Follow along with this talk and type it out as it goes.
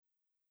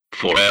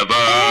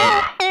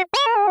Forever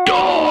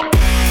Dog.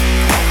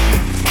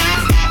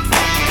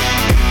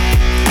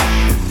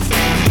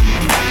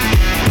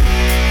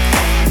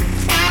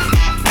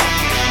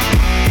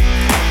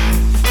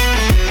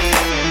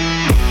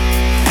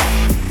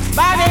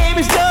 My name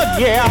is Doug,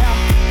 yeah.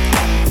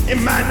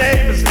 And my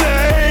name is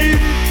Dave.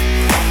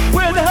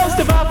 We're the host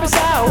of Office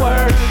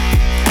Hours.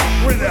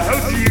 We're the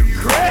host of You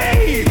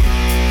Crave.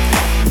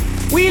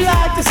 We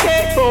like to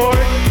skateboard,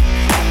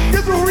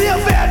 cause we're real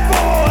bad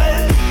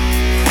boys.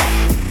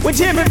 When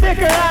Jim and Vic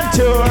are on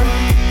tour,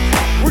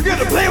 we're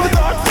gonna play with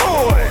our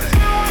toys.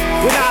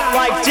 We're not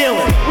like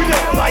Dylan, we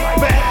don't like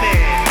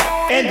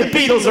Batman, and the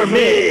Beatles are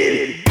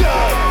mid.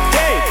 Doug,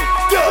 Dave,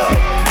 Doug,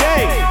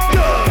 Dave,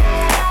 Doug.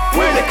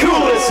 We're the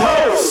coolest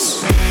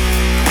hosts.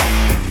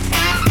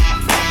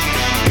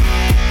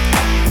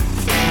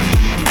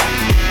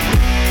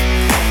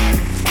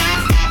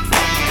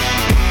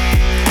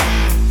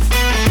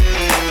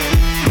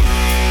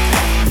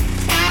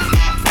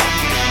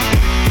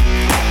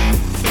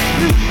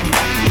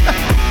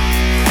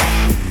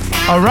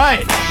 All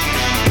right.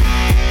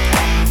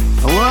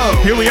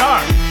 Hello. Here we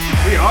are.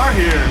 We are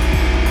here.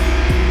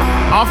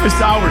 Office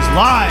Hours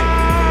Live.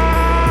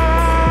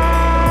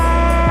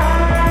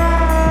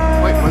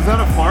 Wait, was that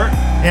a fart?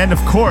 And of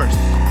course.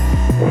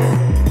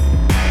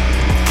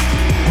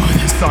 Oh,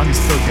 this song is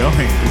still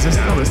going. Is this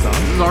still the song?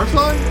 This is our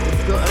song?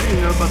 Still, I didn't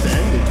even know about the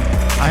ending.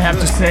 I have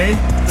to say,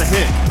 It's a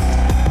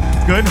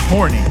hit. good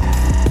horny.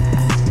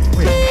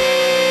 Wait.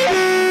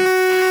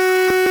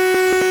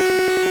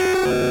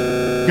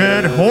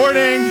 Good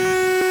horning.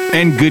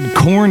 And good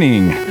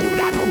corning.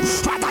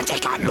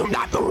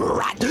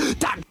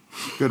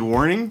 Good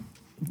warning?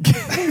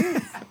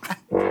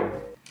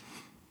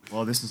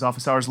 Well, this is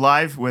Office Hours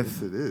Live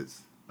with It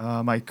is.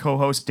 my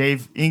co-host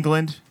Dave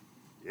England.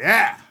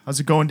 Yeah. How's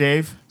it going,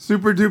 Dave?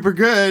 Super duper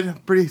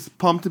good. Pretty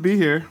pumped to be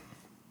here.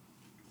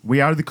 We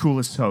are the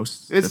coolest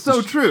hosts. It's that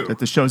so true. that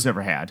the show's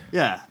ever had.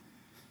 Yeah.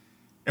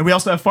 And we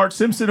also have Fart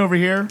Simpson over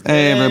here.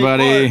 Hey,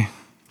 everybody.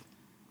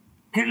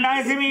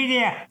 Nice to meet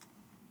you.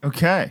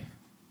 Okay.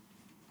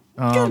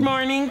 Good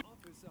morning.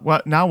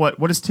 What now? What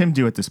does Tim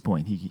do at this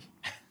point?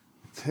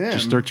 Tim.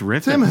 Just starts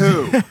riffing. Tim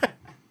who?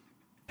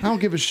 I don't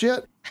give a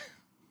shit.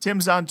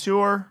 Tim's on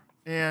tour,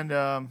 and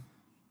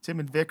Tim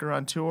and Vic are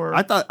on tour.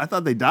 I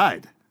thought they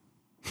died.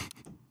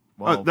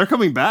 Well, Oh, they're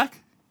coming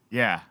back?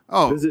 yeah.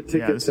 Oh. Visit Yeah,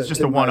 tickets. this is at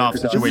just a one-off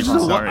Tim Myers. This is situation.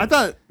 just a Sorry. I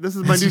thought this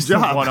is my It's new just a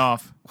job.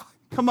 one-off.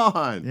 Come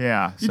on.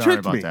 Yeah. You Sorry tricked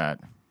about me. that.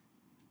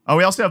 Oh,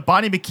 we also have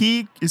Bonnie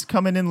McKee is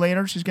coming in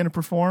later. She's going to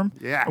perform.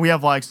 Yeah. We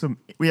have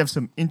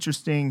some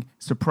interesting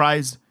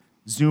surprise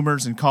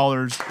Zoomers and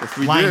callers Yes,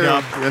 we lined do.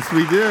 up. Yes,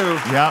 we do.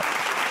 Yep.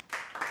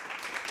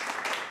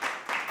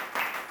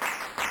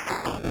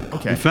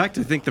 Okay. In fact,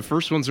 I think the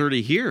first one's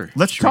already here.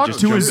 Let's Should we talk just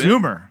to a jump in?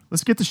 Zoomer.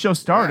 Let's get the show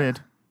started.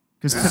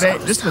 Because today,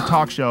 this is a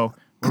talk show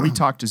where we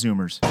talk to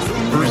Zoomers.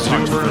 First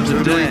Zoomer of the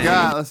Who do we day.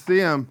 got? Let's see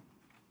him.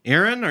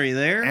 Ehren, are you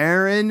there?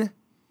 Ehren.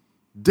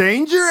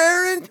 Danger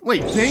Ehren?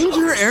 Wait,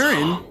 Danger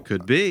Ehren?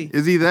 Could be.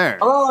 Is he there?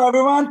 Hello,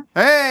 everyone.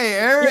 Hey,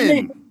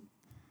 Ehren.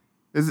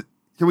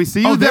 Can we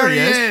see you? Oh, there he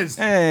he is.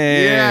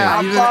 Hey. Yeah,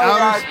 I'm he's in sorry,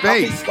 outer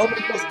guys. space. Let me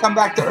just come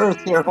back to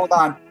Earth here. Hold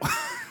on.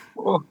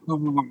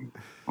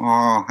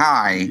 Oh,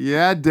 hi.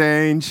 Yeah,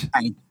 Dange.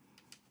 Hi.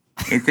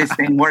 Is this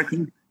thing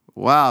working?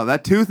 Wow,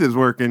 that tooth is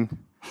working.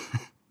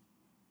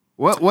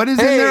 What is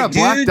in Hey, there? A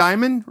black dude.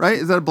 diamond, right?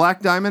 Is that a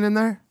black diamond in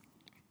there?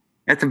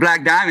 That's a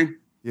black diamond.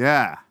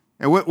 Yeah.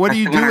 And what do That's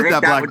you the do one I with ripped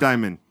that out black with-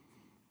 diamond?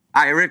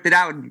 I ripped it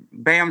out with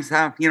Bam's,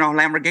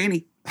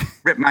 Lamborghini.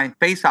 Ripped my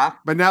face off.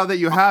 But now that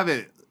you have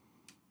it,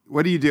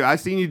 what do you do? I've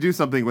seen you do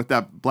something with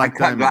that I black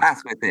cut diamond.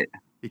 glass with it.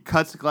 He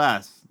cuts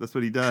glass. That's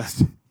what he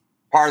does.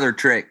 Parlor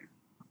trick.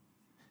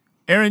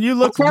 Aaron, you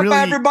look What's up, really.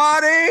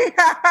 everybody?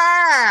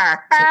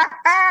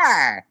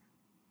 I'm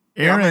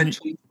Aaron, going to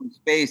change from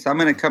space. I'm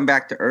going to come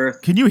back to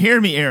Earth. can you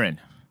hear me, Aaron?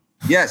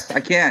 Yes, I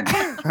can.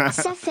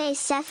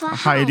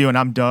 How you doing?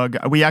 I'm Doug.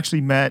 We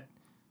actually met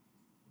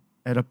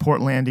at a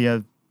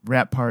Portlandia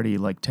rap party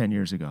like 10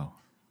 years ago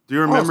Do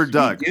you remember Oh, sweet,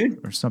 Doug? dude.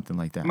 or something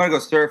like that. I'm going to go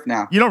surf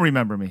now. You don't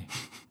remember me.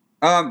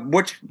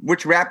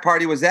 Which rap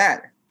party was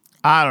that?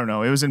 I don't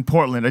know. It was in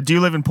Portland. Do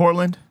you live in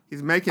Portland?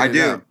 He's making I it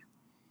do. up.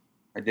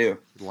 I do.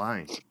 He's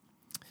lying.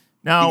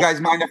 Now, You guys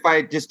mind if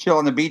I just chill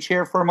on the beach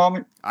here for a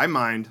moment? I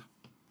mind.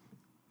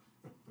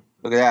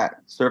 Look at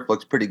that. Surf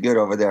looks pretty good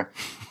over there.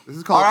 This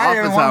is called All right, office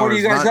everyone, hours. what are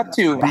you guys not up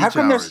to? How beach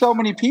come there's hours. so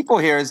many people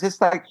here? Is this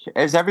like,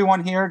 is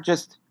everyone here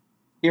just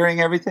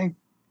hearing everything?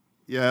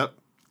 Yep.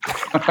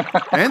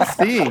 And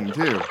seeing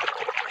too.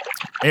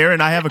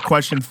 Aaron, I have a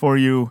question for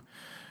you.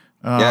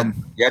 Yeah,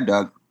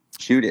 Doug.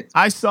 Shoot it.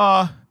 I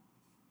saw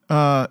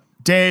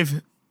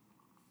Dave.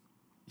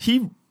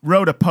 He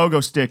wrote a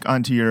pogo stick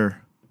onto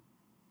your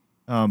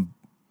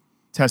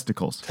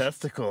testicles.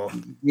 Testicle.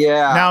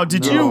 Yeah. Now,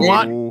 did No. you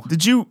want?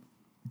 Did you?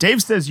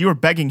 Dave says you were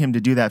begging him to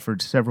do that for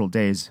several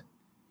days.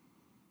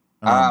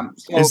 So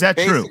is that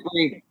true?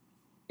 basically,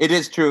 It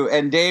is true.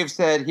 And Dave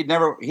said he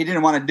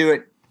didn't want to do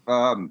it.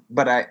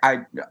 But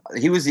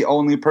he was the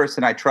only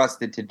person I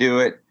trusted to do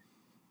it.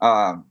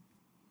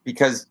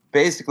 because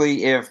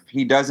basically if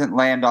he doesn't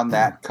land on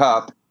that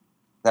cup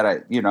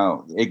that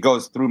it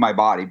goes through my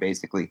body,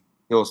 basically.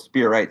 He'll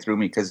spear right through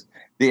me because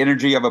the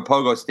energy of a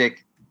pogo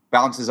stick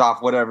bounces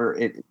off whatever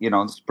it,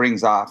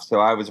 springs off.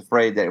 So I was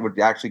afraid that it would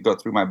actually go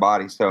through my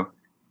body. So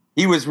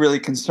he was really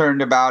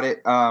concerned about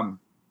it.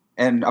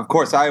 And of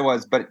course I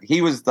was, but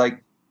he was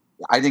like,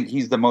 I think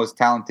he's the most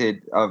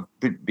talented of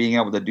being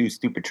able to do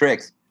stupid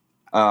tricks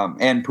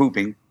and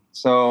pooping.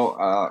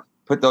 So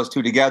put those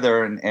two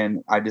together,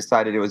 and I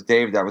decided it was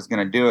Dave that was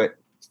going to do it.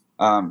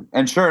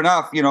 And sure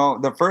enough,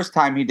 the first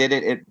time he did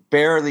it, it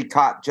barely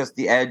caught just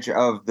the edge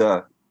of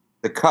the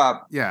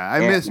cup. Yeah, I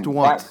missed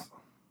once.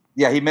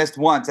 He missed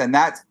once, and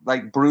that's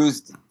like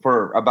bruised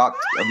for about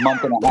a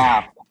month and a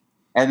half.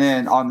 And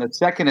then on the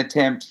second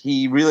attempt,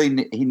 he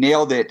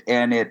nailed it,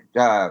 and it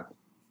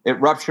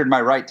ruptured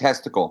my right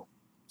testicle.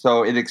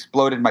 So it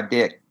exploded my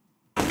dick.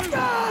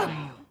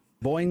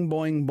 Boing,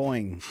 boing,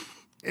 boing.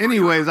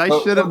 Anyways, I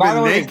should have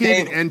been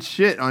naked and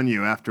shit on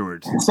you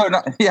afterwards.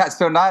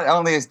 So not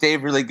only is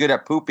Dave really good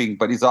at pooping,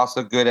 but he's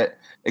also good at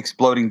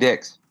exploding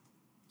dicks.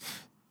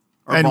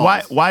 And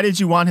why did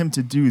you want him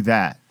to do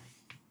that?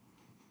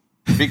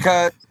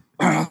 Because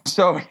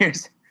so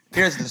here's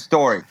the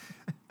story.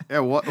 Yeah,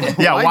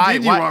 why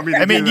did you want me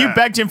to do that? You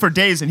begged him for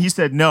days, and he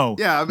said no.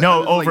 Yeah,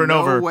 no, over and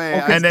over.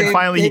 And then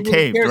finally Dave he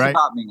caved, really cares right?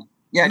 About me.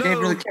 Yeah, no. Dave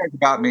really cares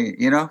about me.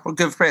 We're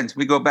good friends.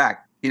 We go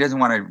back. He doesn't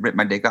want to rip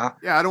my dick off.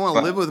 Yeah, I don't want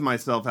to live with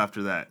myself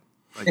after that.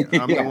 Like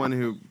I'm the one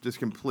who just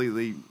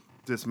completely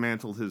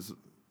dismantled his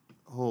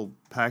whole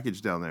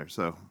package down there.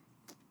 So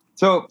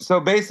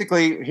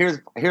basically,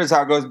 here's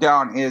how it goes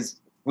down: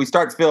 is we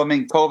start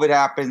filming. COVID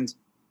happens.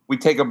 We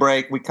take a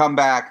break. We come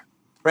back.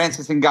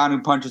 Francis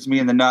Ngannou punches me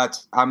in the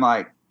nuts. I'm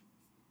like,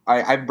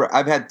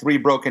 I've had 3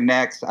 broken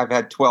necks. I've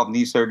had 12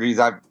 knee surgeries.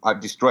 I've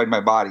destroyed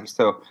my body.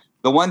 So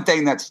the one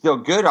thing that's still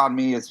good on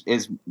me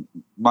is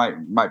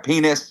my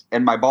penis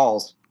and my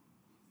balls.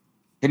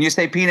 Can you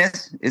say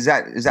penis? Is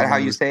that how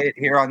you say it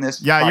here on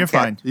this? Yeah, podcast? you're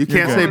fine. You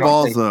can't say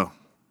balls though.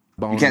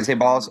 You can't say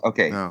balls?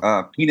 Okay.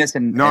 No. Penis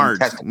and nards.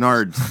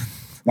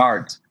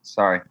 Nards.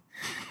 Sorry.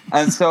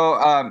 And so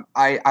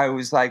I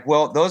was like,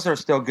 well, those are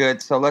still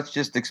good, so let's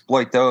just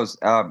exploit those.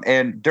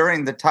 And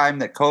during the time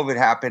that COVID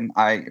happened,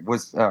 I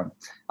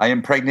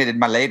impregnated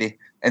my lady.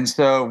 And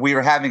so we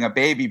were having a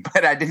baby,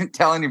 but I didn't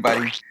tell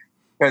anybody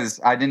because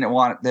I didn't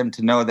want them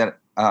to know that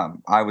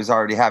I was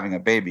already having a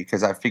baby,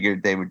 because I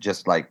figured they would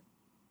just like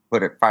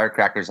put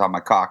firecrackers on my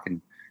cock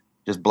and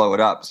just blow it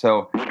up.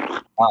 So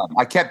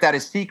I kept that a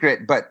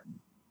secret, but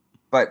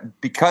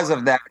because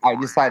of that, I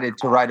decided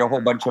to write a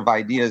whole bunch of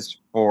ideas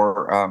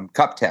for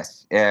cup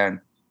tests and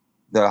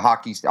the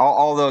hockey.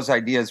 All those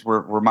ideas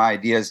were my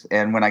ideas.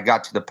 And when I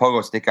got to the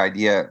pogo stick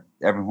idea,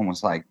 everyone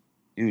was like,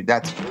 dude,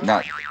 that's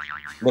nuts.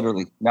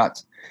 Literally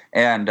nuts.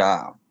 And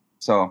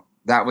so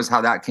that was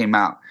how that came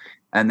out.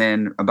 And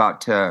then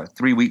about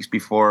 3 weeks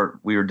before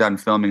we were done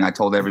filming, I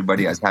told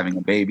everybody I was having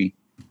a baby.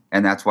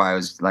 And that's why I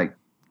was like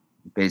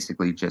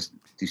basically just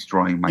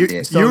destroying my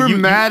dick. So you were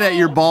mad at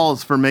your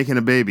balls for making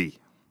a baby.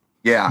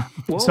 Yeah.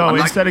 So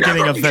instead of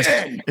getting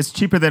it's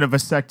cheaper than a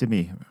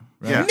vasectomy.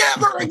 Right? Yeah.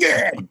 Never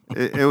again.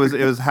 It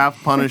was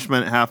half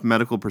punishment, half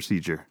medical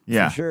procedure.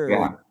 Yeah. For sure.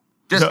 Yeah.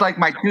 Just like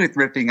my tooth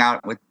ripping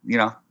out with,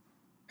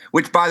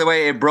 which by the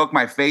way, it broke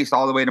my face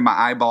all the way to my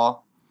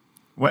eyeball.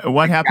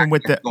 What happened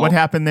with what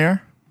happened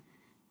there?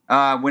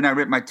 When I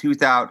ripped my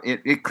tooth out,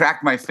 it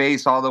cracked my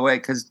face all the way,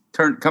 because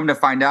come to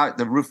find out,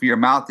 the roof of your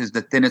mouth is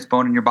the thinnest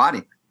bone in your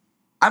body.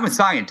 I'm a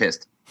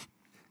scientist.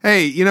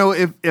 Hey,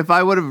 if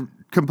I would have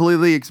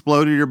completely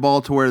exploded your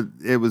ball to where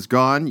it was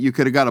gone, you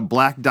could have got a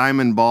black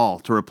diamond ball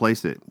to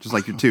replace it, just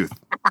like your tooth.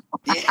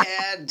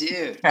 Yeah,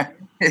 dude.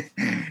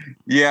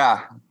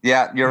 Yeah,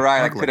 you're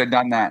right. I could have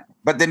done that.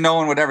 But then no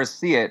one would ever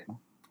see it.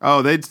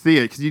 Oh, they'd see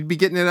it because you'd be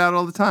getting it out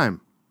all the time.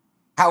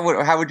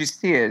 How would you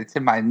see it? It's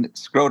in my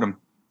scrotum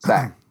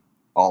sack.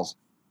 Balls.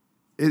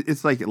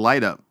 It's like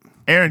light up.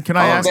 Ehren, can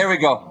I ask? There we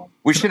go.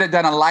 We should have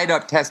done a light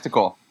up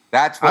testicle.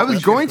 That's what I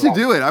was going to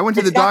do it. I went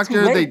to the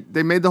doctor.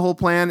 They made the whole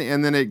plan,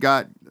 and then it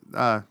got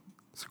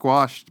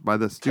squashed by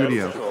the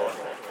studio.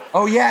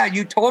 Oh yeah,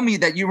 you told me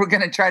that you were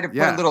going to try to put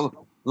a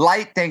little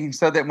light thing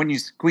so that when you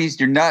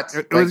squeezed your nuts,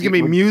 it was going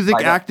to be music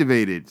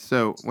activated.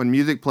 So when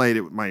music played,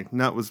 my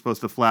nut was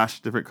supposed to flash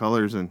different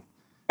colors and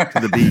to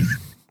the beat.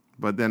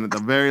 But then at the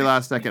very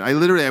last second, I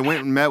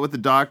went and met with the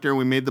doctor, and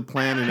we made the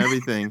plan and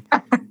everything.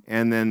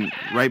 And then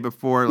right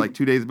before, like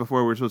 2 days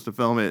before we were supposed to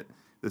film it,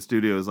 the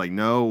studio was like,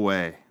 no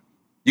way.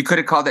 You could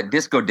have called it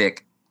disco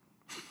dick.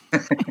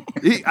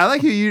 I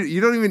like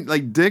you don't even,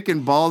 like, dick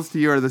and balls to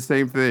you are the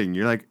same thing.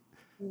 You're like.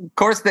 Of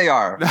course they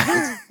are.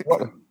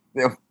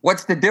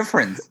 What's the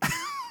difference?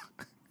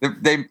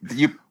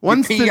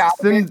 One's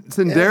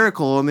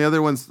cylindrical and the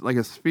other one's like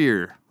a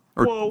sphere.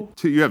 Or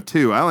two. You have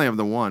 2. I only have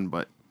the 1,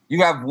 but.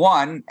 You have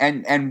 1,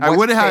 and I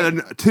would have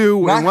had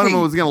 2, and one of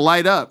them was going to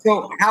light up.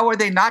 So how are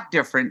they not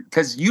different?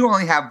 Because you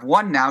only have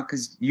 1 now,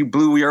 because you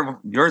blew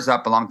yours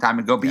up a long time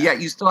ago. But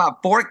yet you still have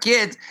 4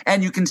 kids,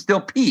 and you can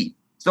still pee.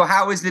 So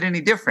how is it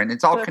any different?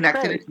 It's all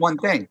connected. It's one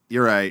thing.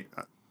 You're right.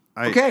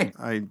 Okay.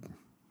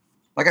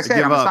 Like I said,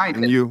 give I'm a up,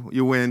 scientist. and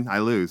you win, I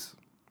lose.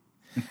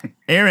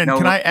 Ehren, No,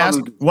 can I no ask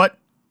losing.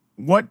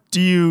 what do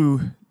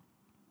you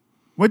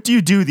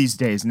do these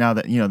days now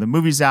that the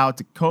movie's out?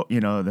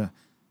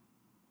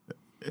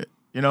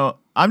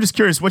 I'm just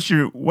curious. What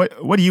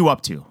are you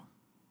up to?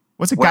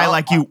 What's a guy Well,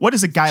 like you? What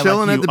is a guy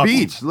Chilling like you at the up to?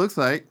 beach, looks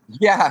like.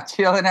 Yeah,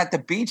 chilling at the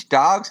beach,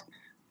 dogs.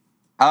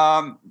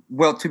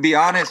 Well, to be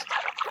honest,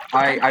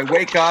 I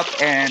wake up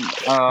and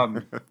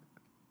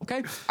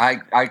Okay.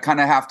 I kind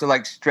of have to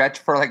like stretch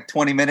for like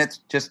 20 minutes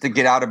just to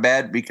get out of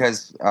bed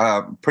because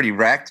I'm pretty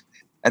wrecked.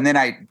 And then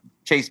I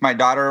chase my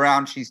daughter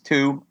around. She's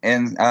 2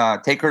 and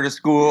take her to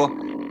school.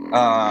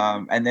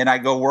 And then I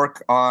go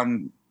work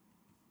on,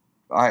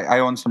 I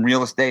own some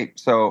real estate.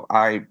 So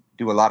I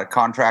do a lot of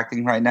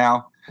contracting right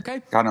now.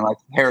 Okay. Kind of like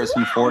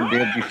Harrison Ford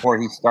did before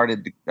he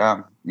started,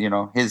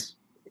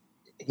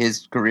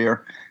 his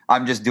career.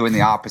 I'm just doing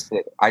the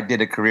opposite. I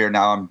did a career.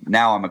 Now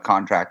I'm a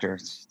contractor.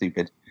 It's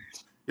stupid.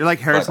 You're like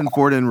Harrison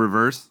Ford in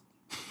reverse.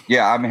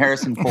 Yeah, I'm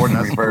Harrison Ford in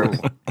reverse.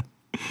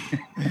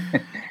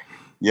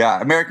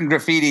 Yeah, American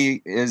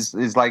Graffiti is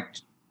like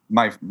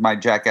my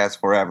Jackass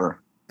Forever.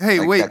 Hey,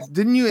 Like, wait, that's-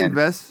 didn't you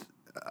invest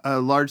a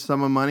large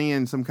sum of money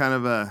in some kind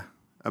of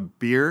a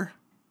beer?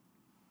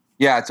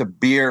 Yeah, it's a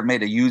beer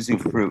made of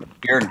yuzu fruit.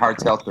 Beer and hard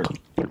seltzer.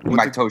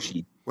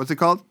 Shimatoshi. What's it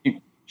called?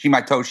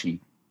 Shimatoshi.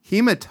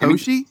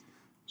 Himatoshi?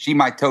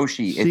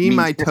 Shimatoshi. It means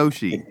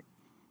Shimatoshi.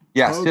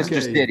 Yeah, Okay.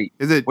 Sister City.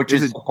 Is it Which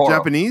is is it horrible.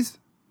 Japanese?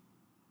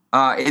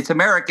 It's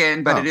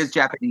American, but Oh. it is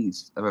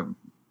Japanese.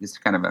 It's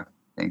kind of a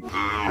thing.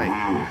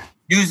 Right.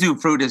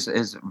 Yuzu fruit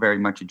is very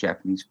much a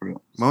Japanese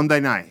fruit.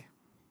 Mondai nai.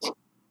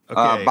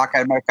 Okay.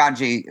 Baka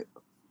Amerikanji,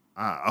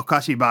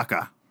 Okashi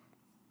baka.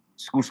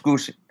 scoosh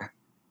scoosh.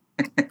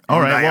 All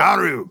right. Well,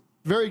 Dayaru.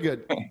 Very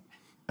good.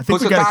 I think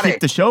we got to Kusatane. keep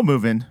the show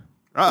moving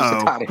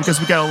Uh-oh. because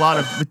we got a lot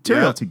of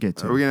material to get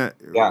to. Are we gonna?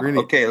 Yeah. we're gonna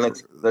Okay.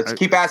 Let's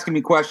keep asking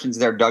me questions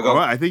there, Doug. Oh,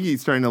 I think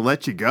he's starting to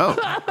let you go.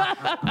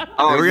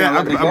 Oh, We're he's gonna, gonna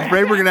let me I'm go?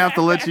 afraid we're gonna have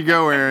to let you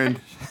go, Ehren.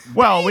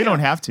 Well, we don't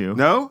have to.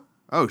 No?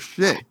 Oh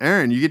shit,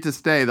 Ehren, you get to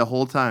stay the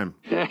whole time.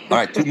 All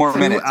right, 2 more 2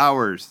 minutes.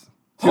 hours.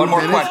 One more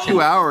 2 minutes, question.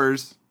 2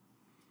 hours.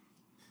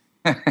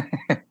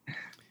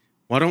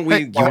 Why don't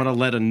we? Do you want to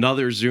let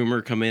another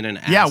Zoomer come in and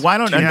ask? Yeah, why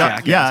don't? two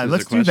jackasses Yeah, a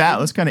let's do question? that.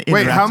 Let's kind of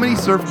Wait, how many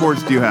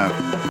surfboards do you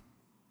have?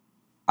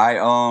 I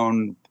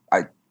own,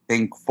 I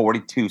think,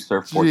 42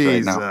 surfboards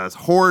right now. Jesus,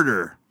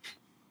 hoarder.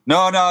 No.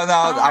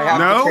 I have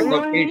No? different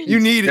locations.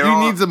 You They're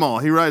all- needs them all.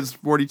 He rides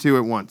 42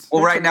 at once.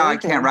 Well, right now I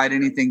can't ride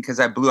anything because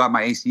I blew out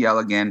my ACL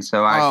again,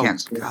 so I Oh, can't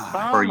surf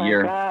God. for a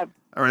year. All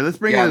right, let's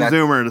bring Yeah, in a that's-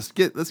 Zoomer.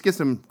 Let's get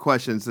some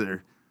questions that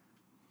are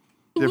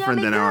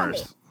different than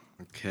ours.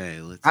 Okay,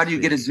 let's. How do you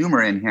get a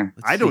Zoomer in here?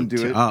 I don't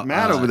do it. Oh,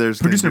 Matt over there's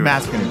Producer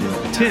gonna do Matt's going to do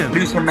it. Tim.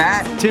 Producer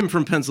Matt? Tim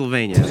from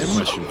Pennsylvania has a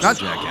question for Not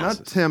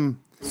jackasses. Tim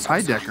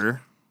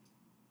Heidecker.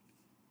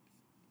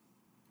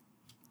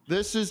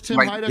 This is Tim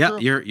Right.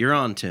 Heidecker. Yeah, you're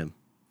on, Tim.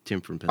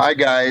 Tim from Hi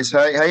Pennsylvania. guys.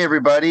 Hi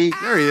everybody.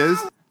 There he is.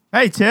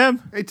 Hey,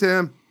 Tim. Hey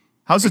Tim.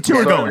 How's the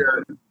tour going?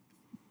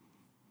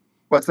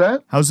 What's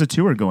that? How's the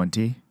tour going,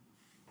 T?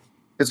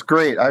 It's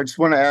great. I just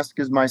want to ask,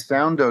 is my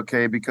sound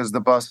okay? Because the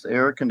bus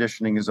air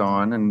conditioning is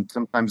on, and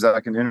sometimes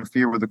that can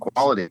interfere with the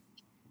quality.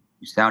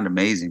 You sound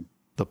amazing.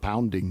 The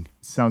pounding.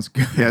 Sounds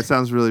good. Yeah, it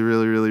sounds really,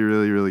 really, really,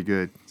 really, really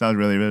good. Sounds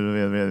really, really,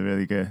 really, really,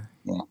 really good.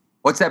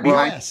 What's that Well,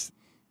 behind? Yes.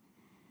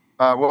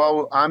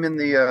 Well, I'm in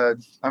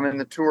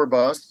the tour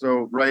bus.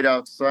 So right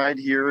outside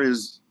here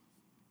is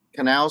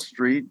Canal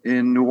Street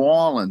in New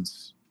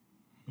Orleans.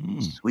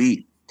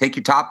 Sweet. Take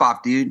your top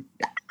off, dude.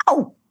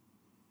 Ow!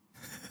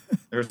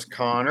 There's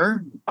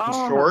Connor, in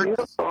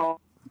shorts,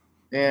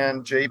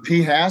 and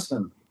JP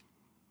Hassan.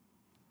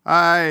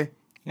 Hi.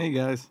 Hey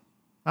guys.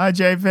 Hi,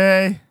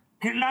 JP.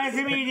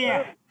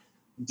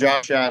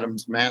 Josh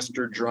Adams,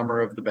 master drummer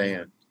of the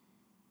band.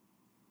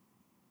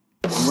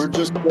 And we're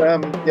just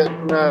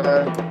getting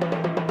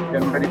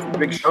ready for the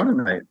big show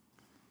tonight.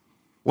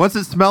 What's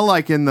it smell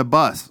like in the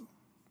bus?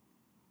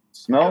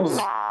 Smells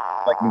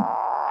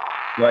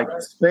like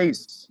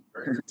space.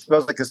 It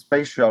smells like a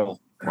space shuttle.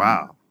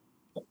 Wow.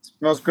 It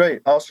smells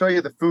great. I'll show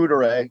you the food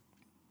array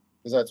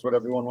because that's what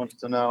everyone wants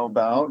to know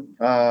about.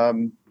 I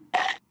don't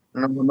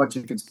know how much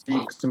you can see.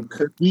 Some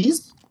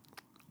cookies,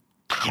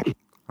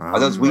 Are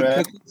those wheat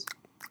bread, cookies?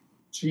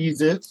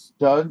 Cheez-Its.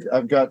 Doug,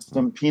 I've got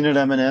some peanut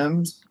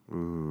M&Ms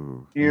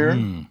Ooh. here.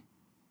 Mm.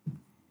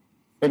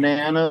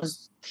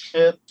 Bananas,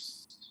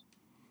 chips,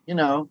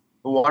 the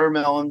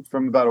watermelon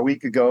from about a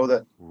week ago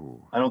that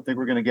Ooh. I don't think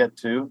we're going to get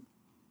to.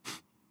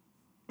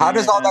 How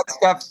does all that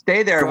stuff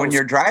stay there when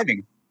you're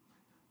driving?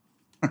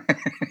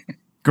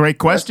 Great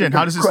question. That's a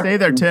How does it good stay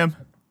there, question.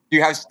 Tim? Do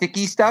you have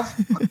sticky stuff?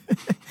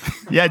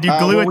 Yeah, do you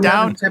glue Well, it we down?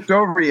 haven't tipped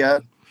over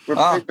yet. We're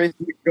Oh.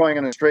 basically going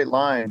in a straight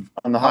line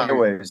on the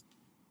highways.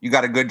 You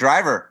got a good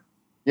driver.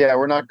 Yeah,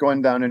 we're not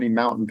going down any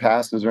mountain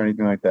passes or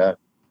anything like that.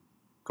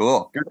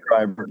 Cool. Good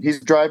driver. He's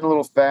driving a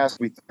little fast,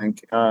 we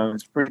think.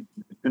 It's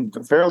been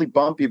fairly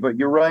bumpy, but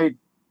you're right.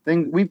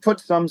 We put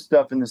some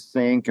stuff in the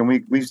sink and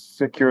we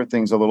secure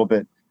things a little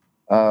bit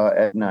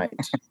at night.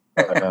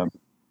 But,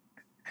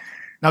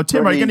 Now,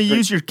 Tim, are you going to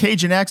use your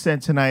Cajun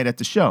accent tonight at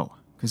the show?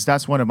 Because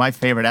that's one of my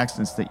favorite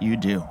accents that you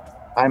do.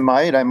 I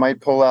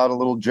might pull out a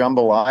little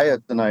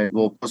jambalaya tonight, a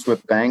little Puss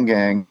with Bang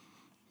Gang.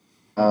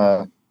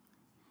 Yeah,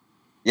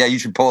 you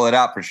should pull it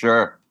out for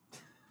sure.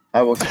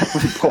 I will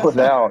pull it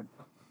out.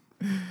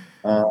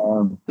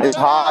 It's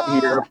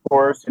hot here, of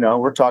course. You know,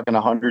 we're talking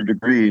 100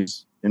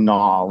 degrees in New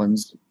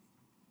Orleans.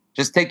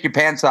 Just take your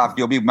pants off.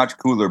 You'll be much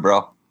cooler,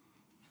 bro.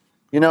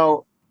 You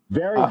know,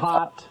 Very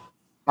hot.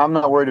 I'm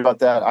not worried about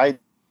that.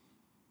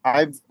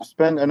 I've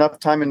spent enough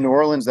time in New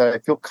Orleans that I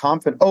feel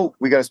confident. Oh,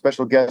 we got a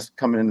special guest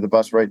coming into the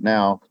bus right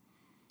now.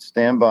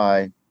 Stand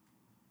by.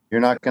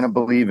 You're not going to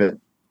believe it.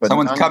 But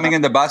Someone's coming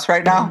in the bus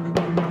right now?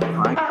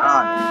 My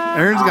God.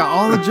 Aaron's got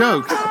all the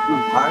jokes.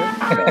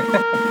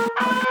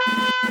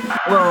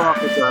 Hello,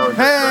 Officer.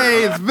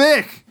 Hey, it's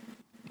Vic.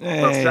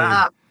 What's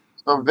up?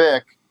 So,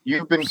 Vic,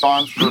 you've been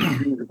gone for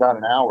about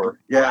an hour.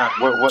 Yeah.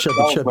 What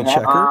Chubby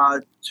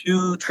checker.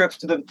 2 trips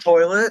to the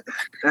toilet,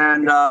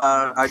 and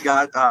I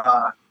got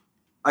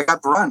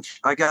brunch.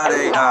 I got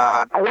a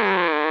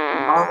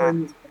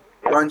almond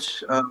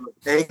brunch,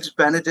 eggs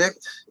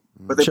Benedict,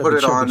 but they put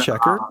it on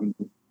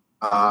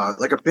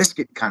like a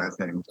biscuit kind of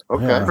thing.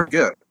 Okay. Pretty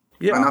good.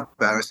 Yeah. Not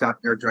bad. I sat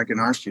there drinking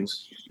orange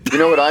juice. You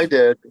know what I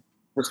did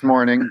this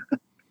morning?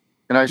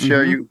 Can I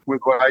share you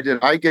with what I did?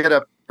 I get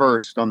up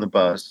first on the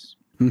bus.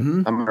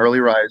 Mm-hmm. I'm an early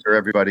riser,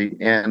 everybody.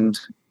 And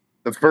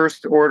the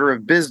first order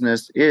of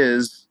business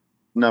is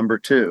number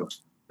 2.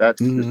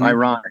 That's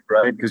ironic,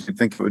 right? Because you'd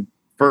think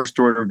first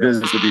order of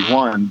business would be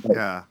 1.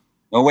 Yeah.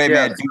 No way,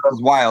 man. Deuce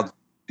is wild.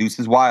 Deuce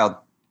is wild.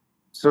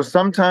 So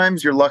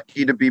sometimes you're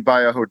lucky to be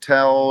by a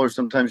hotel, or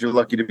sometimes you're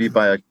lucky to be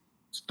by a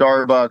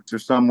Starbucks or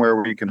somewhere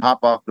where you can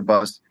hop off the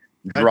bus,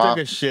 drop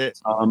a shit.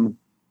 some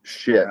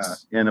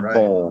shits in a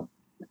bowl.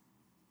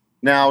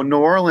 Now, New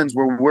Orleans,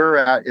 where we're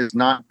at, is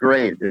not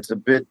great. It's a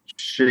bit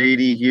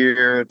shady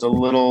here. It's a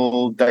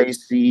little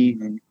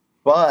dicey.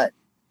 But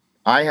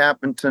I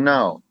happen to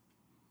know,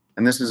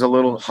 and this is a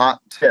little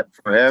hot tip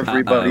for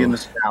everybody in the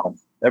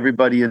South,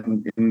 everybody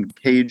in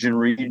Cajun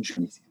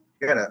region.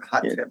 I got a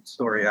hot tip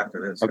story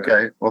after this.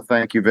 Okay. Well,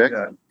 thank you, Vic.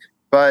 Yeah.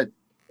 But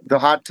the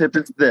hot tip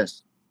is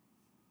this.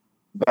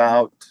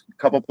 About a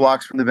couple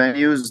blocks from the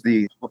venue is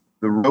the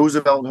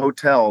Roosevelt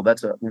Hotel.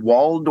 That's a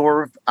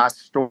Waldorf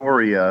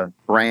Astoria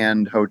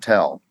brand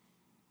hotel.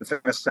 It's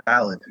like a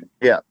salad.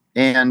 Yeah.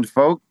 And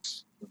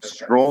folks,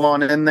 stroll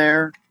on in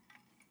there,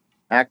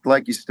 act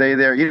like you stay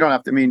there. You don't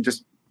have to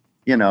just,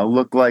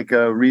 look like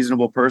a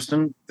reasonable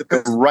person.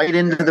 Go right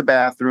into the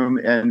bathroom.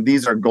 And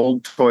these are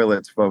gold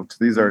toilets, folks.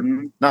 These are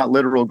not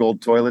literal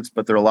gold toilets,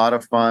 but they're a lot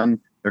of fun.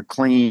 They're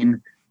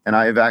clean. And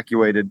I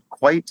evacuated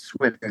quite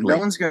swiftly. No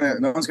one's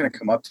gonna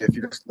come up to you if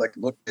you just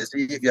look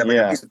busy. If you have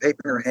a piece of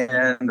paper in your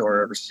hand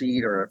or a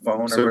receipt or a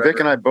phone. So or whatever. Vic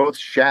and I both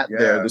shat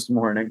there this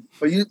morning.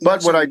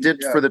 But what I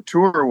did for the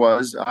tour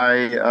was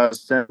I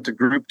sent a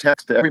group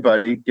text to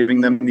everybody,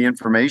 giving them the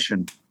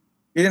information.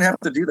 You didn't have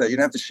to do that. You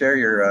didn't have to share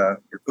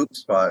your poop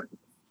spot.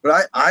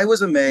 But I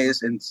was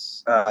amazed in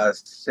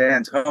San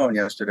Antonio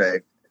yesterday.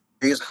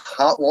 They use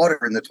hot water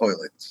in the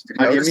toilets. Did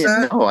you notice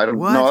that? No, I don't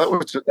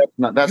know.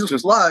 That's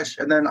just flush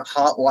and then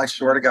hot water. I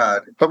swear to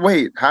God. But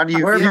wait, how do you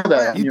feel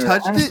that? You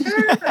touched it?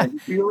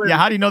 Yeah,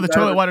 how do you know the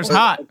toilet water's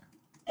hot?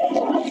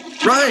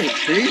 Right.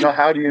 See? No,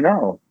 how do you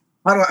know?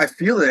 How do I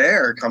feel the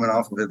air coming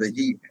off of it? The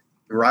heat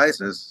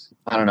rises.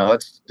 I don't know.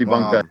 Let's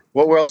debunk that.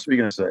 What else were you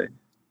going to say?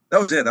 That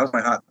was it. That was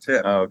my hot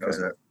tip. Oh, okay. That was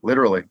it.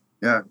 Literally.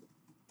 Yeah.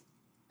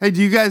 Hey,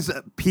 do you guys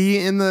pee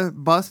in the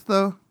bus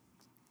though?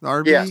 The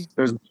RV? Yes.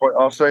 There's.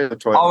 I'll show you the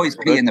toilet. Always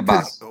pee in the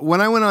bus.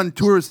 When I went on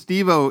tour with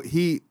Steve-O,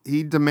 he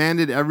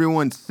demanded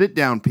everyone sit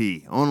down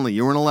pee only.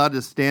 You weren't allowed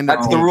to stand up.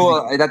 That's the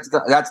rule.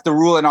 That's the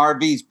rule in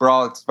RVs,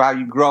 bro. It's how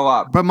you grow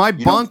up. But my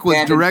bunk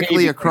was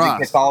directly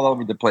across. It's all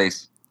over the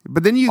place.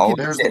 But then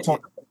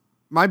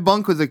my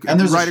bunk was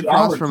right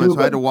across from it, so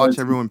I had to watch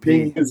everyone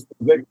pee.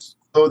 Vic's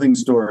clothing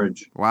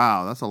storage.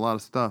 Wow, that's a lot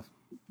of stuff.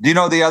 Do you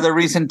know the other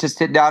reason to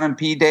sit down and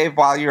pee, Dave,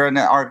 while you're in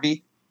the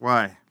RV?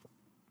 Why?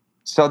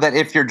 So that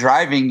if you're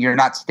driving, you're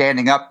not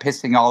standing up,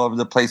 pissing all over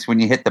the place when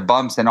you hit the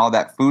bumps and all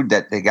that food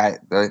that they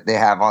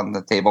have on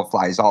the table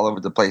flies all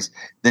over the place.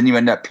 Then you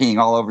end up peeing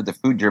all over the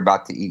food you're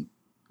about to eat.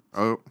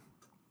 Oh,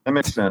 that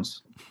makes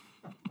sense.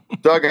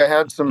 Doug, I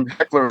had some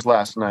hecklers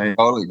last night.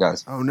 Totally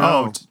does. Oh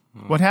no!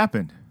 What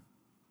happened?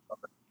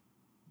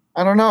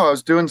 I don't know. I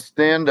was doing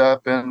stand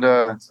up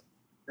and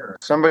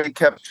somebody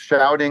kept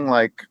shouting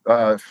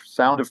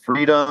 "Sound of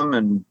Freedom"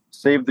 and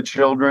 "Save the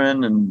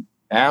Children" and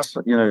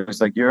it's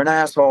like, you're an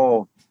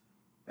asshole.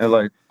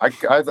 And I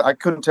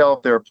couldn't tell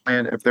if they were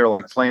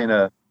playing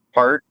a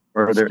part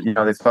or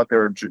they thought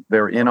they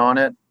were in on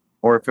it,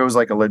 or if it was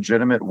like a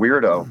legitimate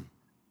weirdo.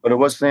 But it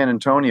was San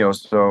Antonio,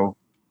 so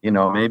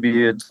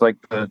maybe it's like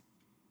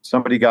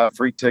somebody got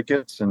free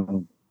tickets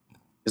and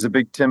is a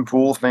big Tim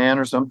Pool fan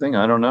or something.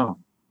 I don't know.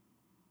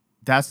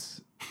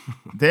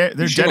 They're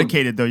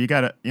dedicated though. You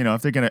gotta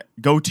if they're gonna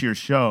go to your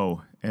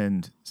show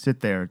and sit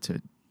there to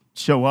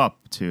show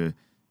up to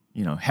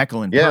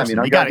heckle in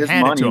person. You got to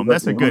hand it to them.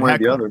 That's a good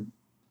heckle.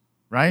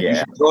 Right? Yeah. You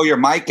should throw your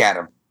mic at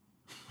him.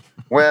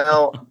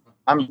 Well,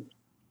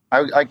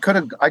 I could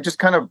have. I just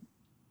kind of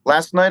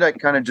last night. I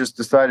kind of just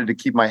decided to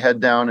keep my head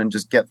down and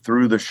just get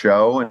through the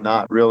show and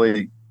not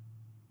really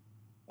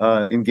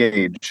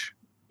engage.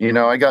 You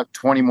know, I got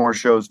 20 more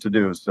shows to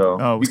do.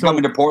 So, you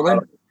coming to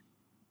Portland?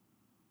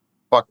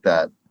 Fuck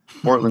that.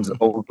 Portland's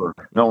over.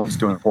 No one's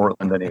doing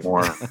Portland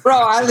anymore. Bro,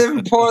 I live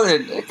in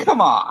Portland. Come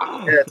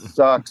on. It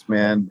sucks,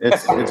 man.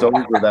 It's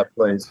over that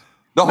place.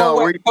 The whole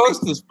West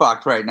Coast is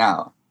fucked right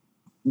now.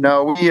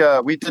 No,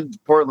 we did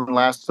Portland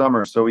last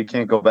summer, so we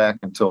can't go back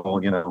until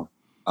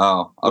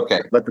Oh, okay.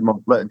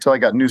 Until I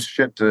got new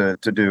shit to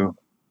do.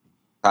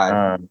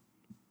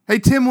 Hey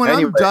Tim, when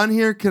Anyway. I'm done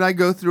here, can I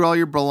go through all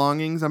your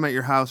belongings? I'm at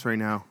your house right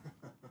now.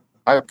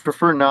 I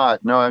prefer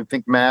not. No, I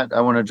think Matt.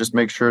 I want to just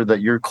make sure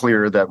that you're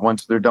clear that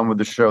once they're done with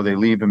the show, they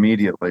leave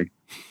immediately.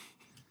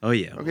 Oh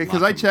yeah. Okay,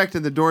 because I checked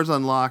and the door's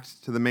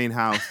unlocked to the main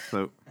house,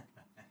 so.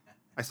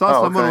 I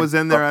saw someone was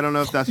in there. I don't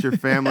know if that's your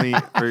family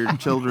or your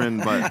children,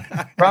 but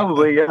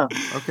probably, yeah.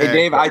 Okay, Hey,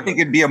 Dave, I think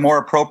it'd be more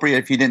appropriate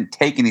if you didn't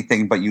take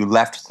anything, but you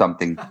left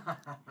something.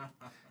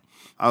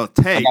 I'll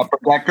take an upper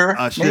decker.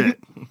 Shit.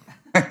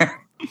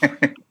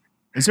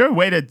 Is there a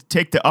way to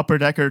take the upper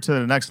decker to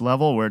the next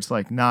level where it's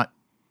like not,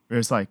 where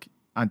it's like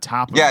on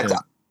top of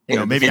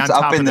maybe it's on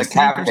up top in of the the sink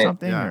cabinet. or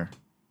something? Yeah. Or?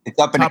 It's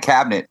up in a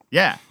cabinet.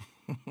 Yeah.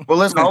 Well,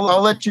 listen,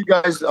 I'll let you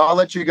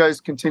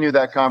guys continue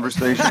that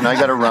conversation. I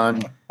got to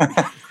run.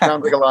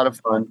 Sounds like a lot of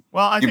fun.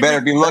 Well, you better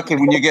be looking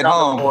when you get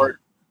home.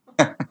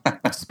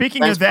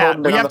 Speaking Thanks of that,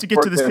 for we holding have down to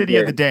get to the the city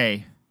of the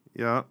day.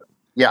 Yeah.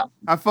 Yeah.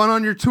 Have fun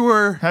on your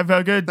tour. Have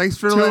a good Thanks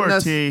for tour, letting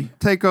us T.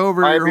 take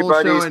over Bye, your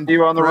everybody. whole show. See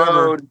you on the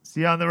road.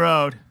 See you on the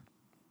road.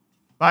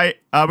 Bye.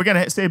 We're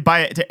gonna say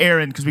bye to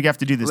Ehren because we have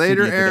to do this.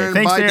 Later, city of the day. Ehren.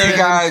 Thanks, Bye, Ehren. Hey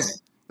guys,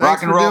 Thanks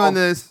rock and for roll. doing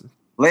this.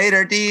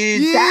 Later,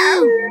 dudes.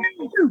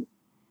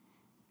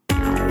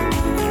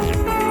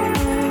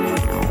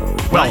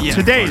 Well, Not yet,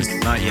 today's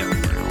Bart. Not yet.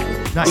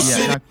 not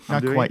yet,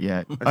 not doing quite it?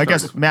 yet. I I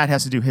guess started. Matt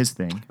has to do his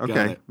thing.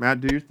 Okay,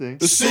 Matt, do your thing.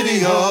 The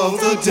city of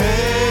the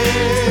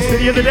day. The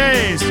city of the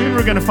day. Soon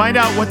we're gonna find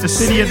out what the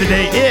city of the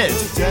day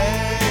is.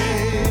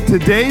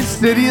 Today's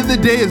city of the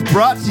day is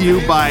brought to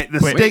you by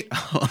the state.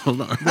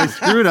 Hold on. They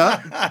screwed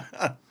up.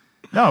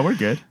 No, we're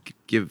good.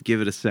 Give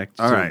it a sec.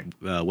 All so, right.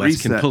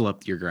 Wes can Reset. pull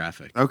up your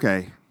graphic.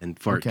 Okay. And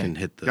Fart Okay. can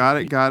hit the. Got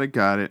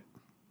it.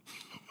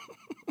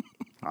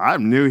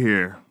 I'm new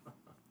here.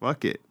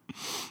 Fuck it.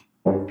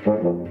 All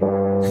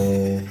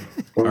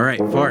right,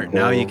 Fart.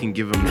 Now you can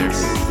give them their.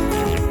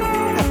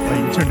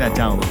 Oh, you turn that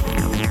down a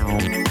little.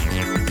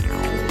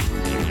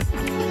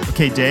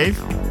 Okay, Dave.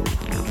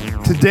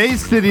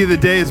 Today's city of the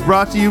day is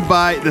brought to you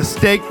by the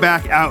Steak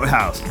Back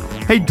Outhouse.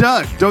 Hey,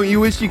 Doug, don't you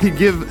wish you could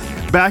give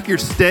back your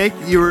steak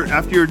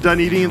after you're done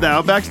eating at the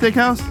Outback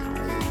Steakhouse?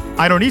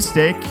 I don't eat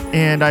steak,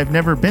 and I've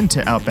never been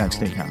to Outback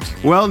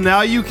Steakhouse. Well,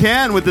 now you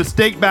can with the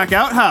Steak Back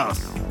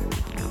Outhouse.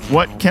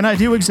 What can I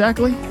do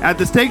exactly? At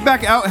the Steak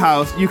Back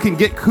Outhouse, you can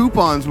get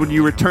coupons when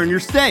you return your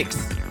steaks.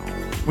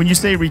 When you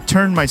say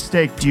return my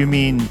steak, do you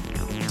mean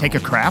take a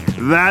crap?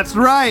 That's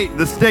right.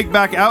 The Steak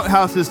Back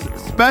Outhouse is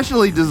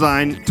specially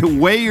designed to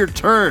weigh your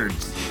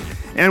turds.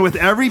 And with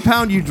every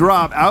pound you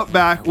drop,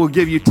 Outback will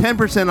give you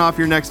 10% off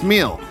your next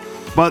meal.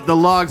 But the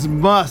logs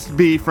must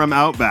be from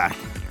Outback.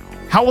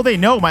 How will they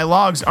know my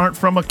logs aren't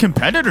from a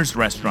competitor's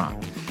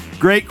restaurant?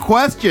 Great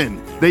question.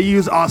 They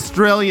use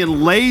Australian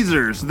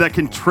lasers that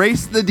can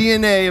trace the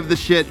DNA of the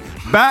shit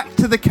back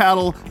to the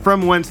cattle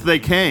from whence they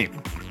came.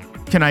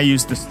 Can I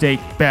use the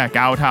Steak Back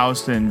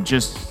Outhouse and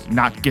just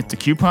not get the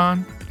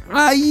coupon?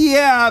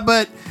 Yeah,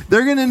 but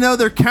they're going to know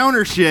their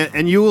counter shit,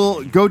 and you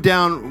will go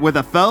down with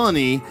a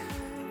felony,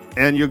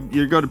 and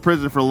you'll go to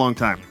prison for a long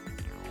time.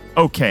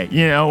 Okay,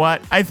 you know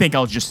what? I think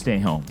I'll just stay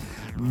home.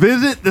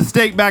 Visit the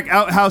Steak Back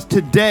Outhouse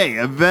today.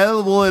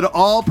 Available at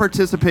all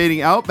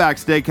participating Outback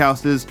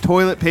Steakhouses.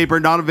 Toilet paper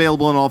not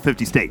available in all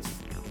 50 states.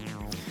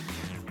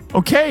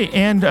 Okay,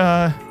 and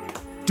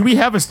do we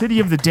have a City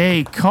of the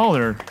Day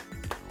caller?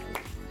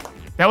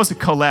 That was a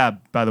collab,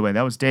 by the way.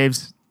 That was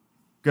Dave's.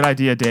 Good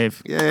idea,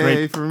 Dave.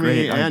 Yay for me.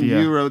 Great And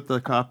idea. you wrote the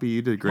copy.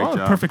 You did a great Oh,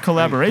 job. perfect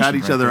collaboration Pat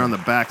each right other there. on the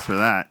backs for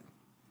that.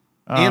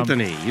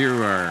 Anthony,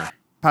 you are.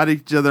 Pat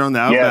each other on the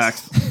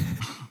Outbacks. Yes.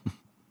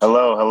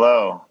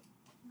 Hello.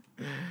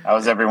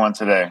 How's everyone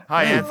today?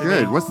 Hi, Hey, Anthony.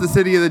 good. What's the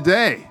city of the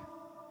day?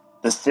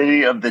 The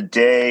city of the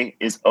day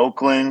is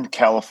Oakland,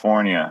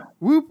 California.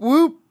 Whoop,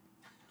 whoop.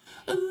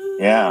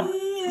 Yeah,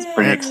 it's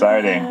pretty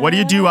exciting. What do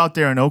you do out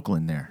there in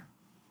Oakland there?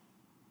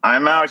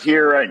 I'm out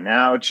here right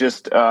now.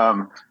 Just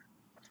I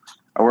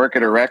work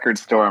at a record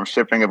store. I'm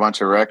shipping a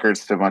bunch of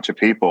records to a bunch of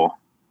people.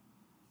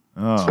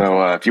 Oh.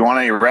 So if you want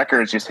any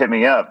records, just hit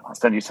me up. I'll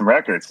send you some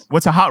records.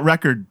 What's a hot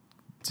record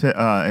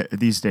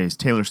these days?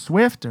 Taylor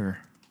Swift or?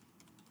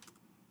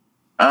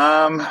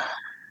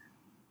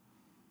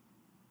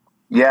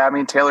 Yeah, I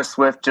mean Taylor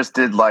Swift just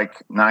did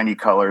like 90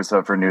 colors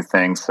of her new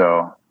thing,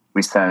 so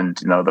we send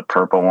the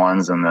purple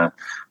ones and the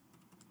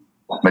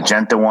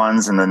magenta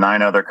ones and the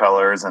 9 other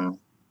colors, and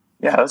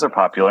yeah, those are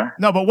popular.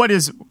 No, but what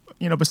is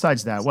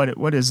besides that?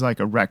 What is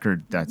like a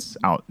record that's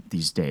out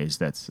these days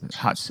that's a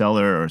hot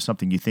seller or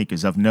something you think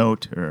is of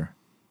note or?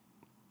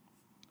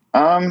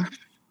 Or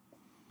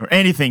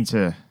anything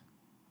to.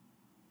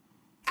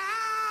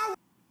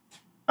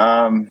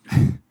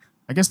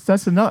 I guess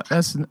that's enough.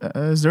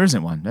 There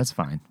isn't one. That's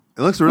fine.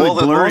 It looks really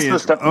blurry.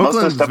 Most of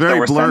the stuff that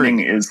we're sending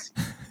is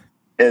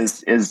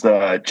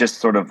just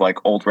sort of like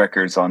old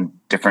records on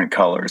different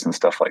colors and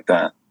stuff like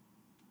that.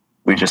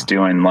 We're just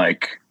doing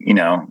like,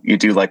 you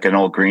do like an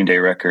old Green Day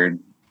record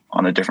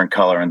on a different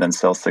color and then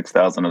sell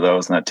 6,000 of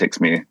those, and that takes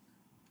me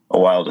a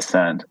while to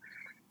send.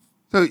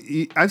 So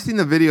I've seen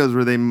the videos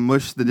where they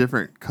mush the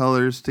different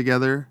colors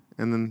together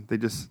and then they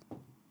just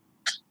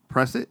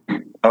press it.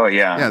 Oh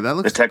yeah, yeah, that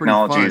looks the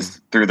technology's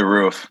through the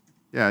roof.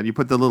 Yeah, and you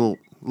put the little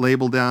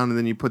label down, and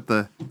then you put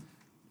the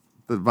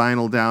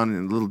vinyl down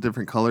in little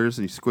different colors,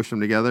 and you squish them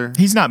together.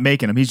 He's not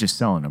making them; he's just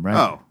selling them,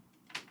 right?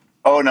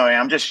 Oh no,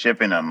 I'm just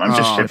shipping them. I'm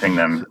just shipping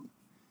them.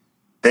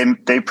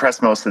 They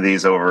press most of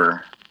these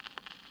over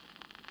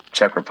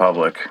Czech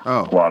Republic.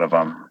 A lot of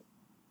them.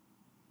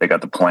 They got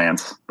the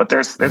plants, but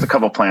there's a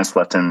couple plants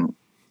left in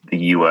the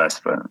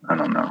U.S., but I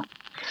don't know.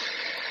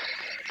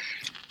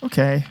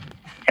 Okay.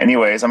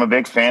 Anyways, I'm a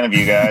big fan of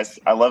you guys.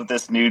 I love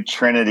this new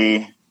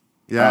Trinity.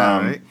 Yeah,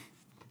 right?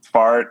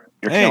 Fart,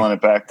 you're killing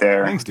it back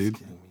there. Thanks, dude.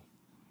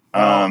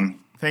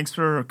 Thanks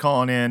for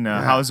calling in.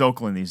 How's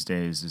Oakland these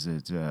days? Is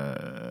it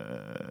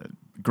a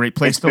great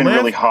place to live? It's been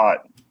really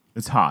hot.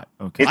 It's hot.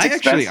 Okay. It's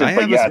expensive, I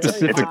have but a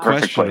specific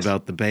question place.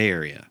 about the Bay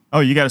Area. Oh,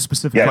 you got a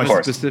specific question? I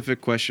have a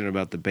specific question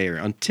about the Bay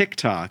Area. On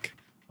TikTok,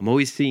 I'm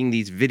always seeing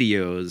these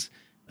videos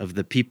of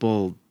the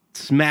people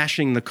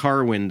smashing the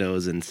car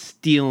windows and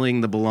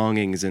stealing the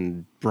belongings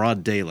in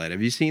broad daylight.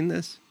 Have you seen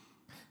this?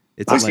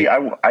 It's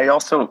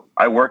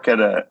I work in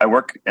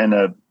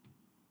a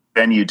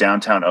venue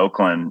downtown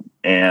Oakland,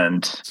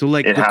 and so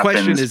the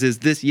question is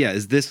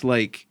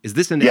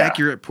this an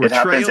accurate portrayal?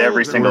 It happens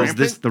every single. Or is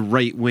this the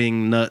right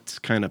wing nuts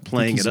kind of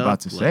playing it up? About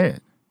to say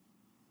it.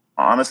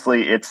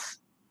 Honestly, it's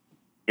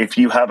if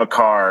you have a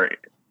car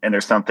and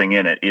there's something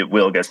in it, it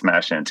will get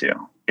smashed into.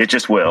 It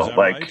just will.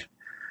 Right?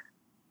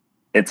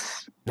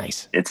 It's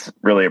nice. It's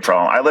really a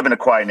problem. I live in a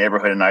quiet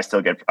neighborhood, and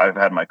I've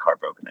had my car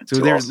broken into.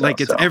 So there's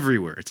it's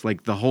everywhere. It's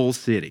like the whole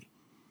city.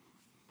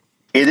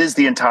 It is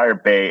the entire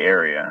Bay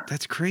Area.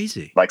 That's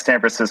crazy. Like San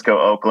Francisco,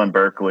 Oakland,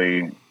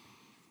 Berkeley,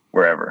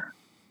 wherever.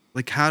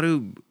 Like how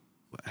do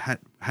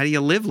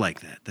you live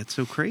like that? That's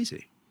so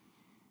crazy.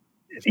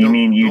 You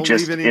mean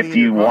if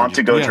you want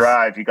to go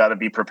drive, you got to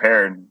be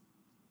prepared,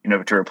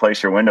 to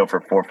replace your window for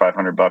 $400 or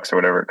 $500 or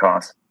whatever it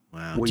costs.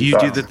 Wow. Do you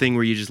do the thing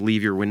where you just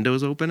leave your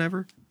windows open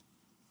ever?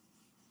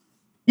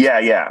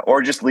 Yeah.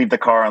 Or just leave the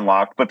car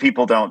unlocked. But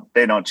people don't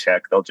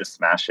check. They'll just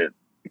smash it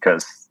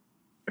because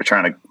they're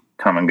trying to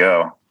come and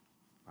go.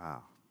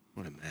 Wow.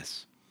 What a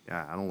mess.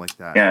 Yeah, I don't like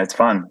that. Yeah, it's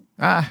fun.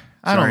 I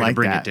don't like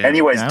that.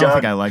 Anyways, I Doug, don't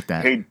think I like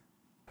that. Hey,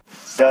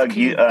 Doug,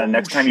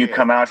 next time you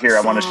come out here,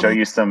 I want to show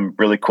you some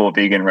really cool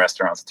vegan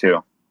restaurants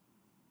too.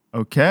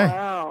 Okay.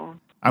 Wow.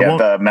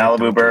 The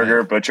Malibu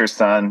Burger, Butcher's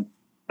Son.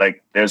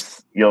 Like,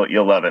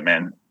 you'll love it,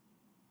 man.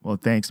 Well,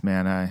 thanks,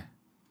 man.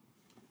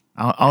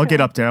 I'll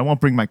get up there. I won't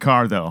bring my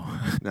car though.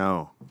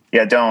 No.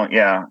 Yeah, don't.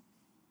 Yeah.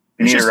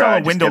 You should sell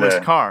a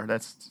windowless car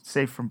that's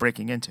safe from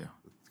breaking into.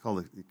 It's called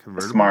a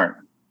convertible. Smart.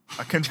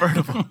 A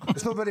convertible.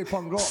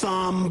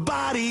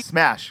 Somebody.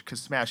 Smash,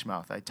 because Smash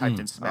Mouth. I typed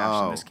in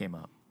Smash and this came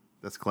up.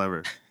 That's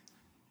clever.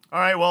 All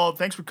right. Well,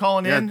 thanks for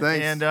calling in.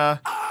 Thanks. And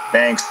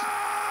thanks.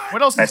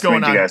 What else is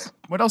going on? You guys.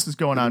 What else is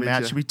going on,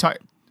 Matt? Should we talk?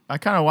 I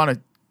kind of want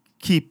to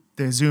keep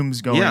the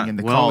Zooms going and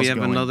the calls going.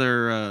 We have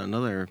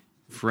another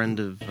friend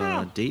of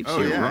Dave's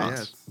here, Ross.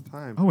 Yeah, it's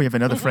time. Oh, we have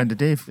another friend of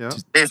Dave. Yeah.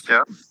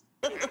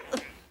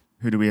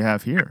 Who do we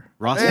have here?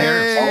 Ross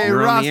Harris. Hey,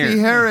 Rossi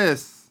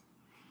Harris.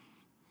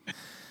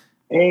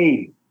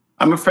 Hey,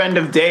 I'm a friend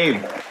of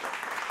Dave.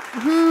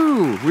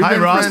 Woo! Hi,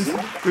 Ross.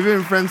 We've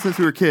been friends since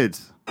we were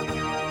kids.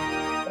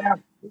 Yeah.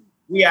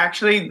 We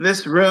actually,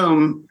 this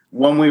room,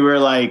 when we were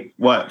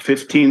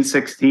 15,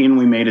 16,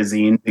 we made a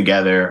zine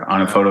together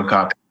on a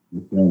photocopy.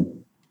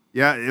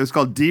 Yeah, it was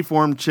called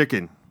Deformed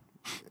Chicken.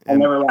 I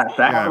never left.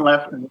 That one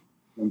left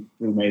when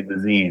we made the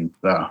zine.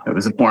 So it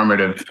was a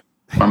formative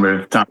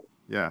time.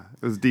 Yeah,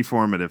 it was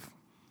deformative.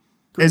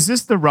 Is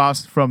this the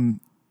Ross from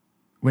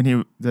when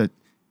he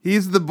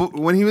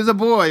when he was a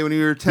boy, when he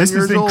was 10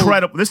 years old.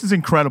 Incredible. This is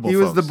incredible. He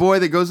was folks. the boy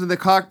that goes in the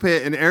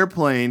cockpit in an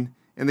airplane,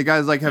 and the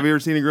guy's like, "Have you ever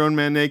seen a grown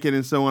man naked?"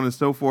 and so on and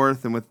so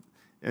forth, and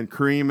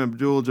Kareem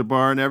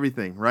Abdul-Jabbar and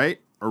everything, right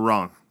or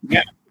wrong?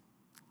 Yeah.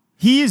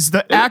 He is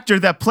the actor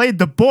that played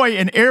the boy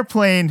in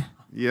Airplane.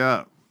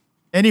 Yeah.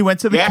 And he went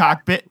to the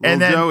cockpit, and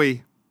then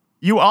Joey.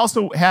 You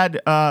also had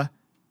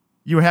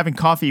you were having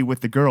coffee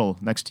with the girl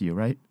next to you,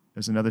 right?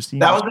 There's another scene.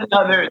 That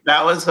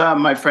was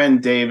my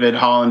friend David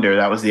Hollander.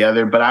 That was the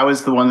other, but I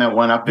was the one that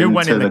went up in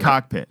the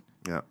cockpit.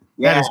 Yeah.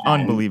 That is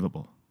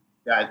unbelievable.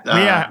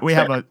 We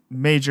have a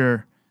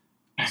major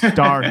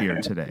star here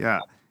today.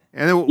 Yeah.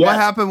 And then what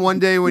happened one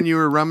day when you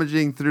were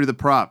rummaging through the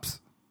props?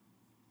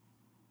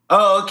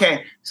 Oh,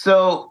 okay.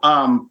 So,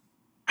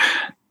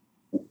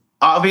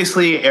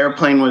 obviously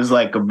Airplane was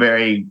like a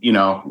very,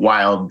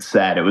 wild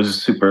set. It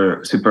was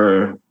super,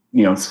 super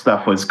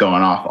stuff was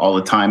going off all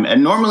the time.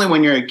 And normally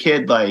when you're a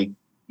kid, like,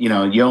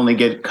 you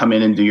only come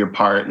in and do your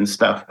part and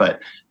stuff.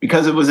 But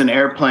because it was an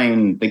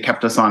airplane, they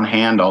kept us on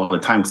hand all the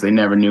time because they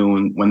never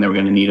knew when they were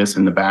going to need us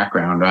in the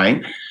background,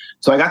 right?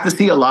 So I got to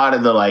see a lot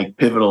of the like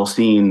pivotal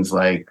scenes,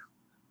 like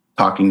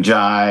talking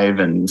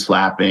jive and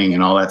slapping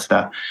and all that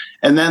stuff.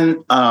 And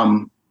then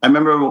I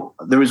remember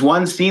there was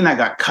one scene that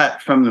got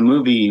cut from the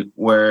movie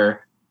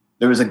where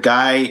there was a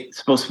guy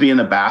supposed to be in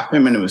the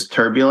bathroom and it was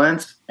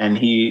turbulence, and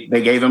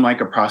they gave him like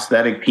a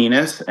prosthetic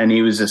penis, and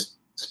he was just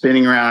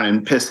spinning around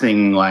and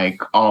pissing like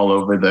all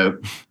over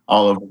the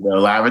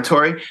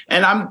lavatory.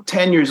 And I'm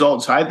 10 years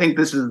old, so I think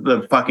this is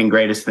the fucking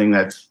greatest thing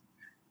that's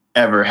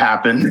ever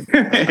happened in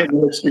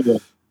the history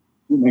of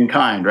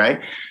humankind,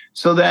 right?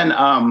 So then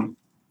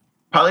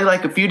probably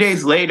like a few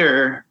days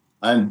later,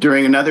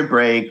 during another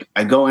break,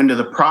 I go into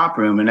the prop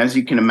room, and as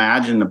you can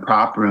imagine, the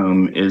prop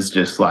room is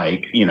just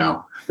like,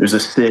 there's a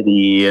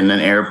city and an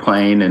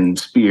airplane and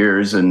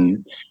spears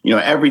and,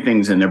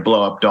 everything's in there,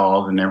 blow up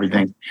dolls and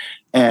everything.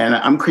 And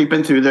I'm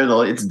creeping through there.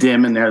 It's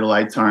dim in there. The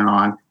lights aren't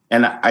on.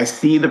 And I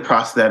see the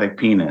prosthetic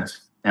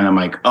penis, and I'm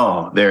like,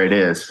 oh, there it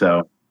is.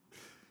 So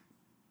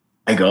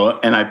I go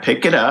and I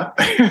pick it up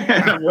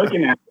and I'm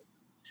looking at it.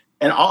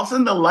 And all of a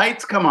sudden the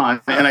lights come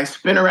on and I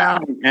spin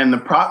around, and the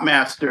prop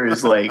master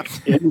is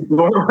like in the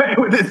doorway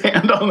with his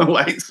hand on the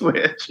light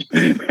switch.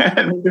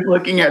 And we're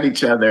looking at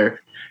each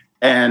other.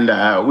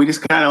 And we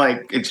just kind of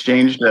like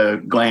exchanged a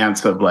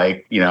glance of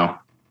like, we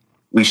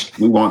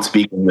won't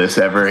speak of this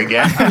ever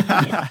again.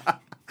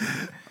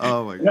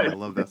 Oh my God, I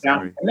love that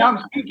story. Now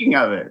I'm speaking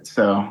of it.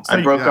 So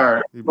I broke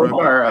our.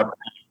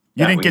 You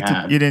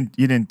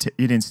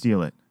didn't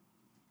steal it.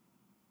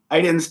 I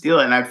didn't steal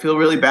it, and I feel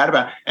really bad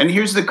about it. And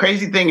here's the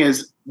crazy thing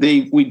is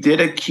we did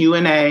a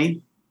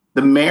Q&A.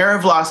 The mayor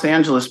of Los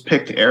Angeles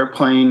picked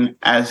Airplane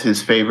as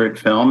his favorite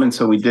film, and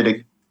so we did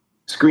a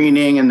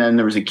screening, and then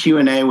there was a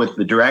Q&A with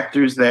the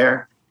directors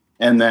there.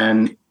 And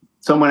then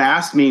someone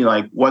asked me,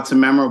 like, what's a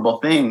memorable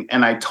thing?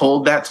 And I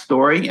told that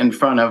story in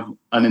front of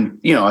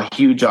a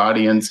huge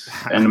audience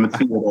and a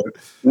theater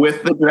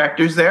with the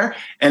directors there.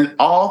 And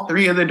all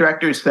three of the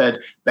directors said,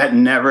 that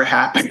never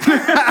happened.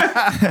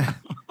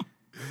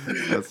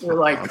 We're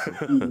like,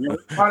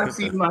 on a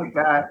scene like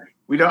that,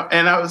 we don't.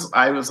 And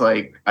I was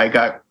like, I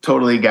got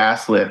totally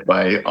gaslit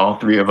by all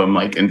three of them,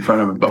 like in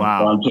front of a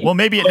bunch. Well,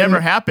 maybe it never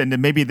happened,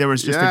 and maybe there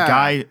was just a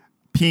guy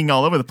peeing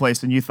all over the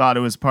place, and you thought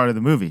it was part of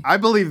the movie. I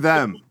believe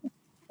them.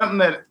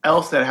 Something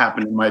else that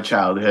happened in my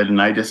childhood,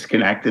 and I just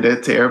connected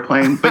it to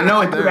Airplane. But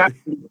no,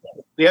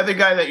 the other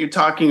guy that you're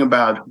talking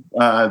about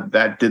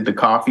that did the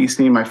coffee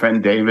scene, my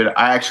friend David,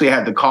 I actually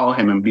had to call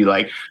him and be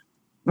like,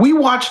 we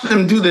watched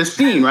them do this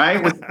scene,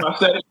 right? With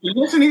prosthetic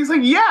penis, and he's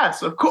like,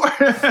 yes, of course.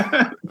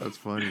 That's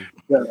funny.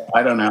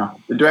 I don't know.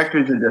 The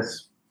directors are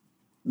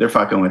they're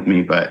fucking with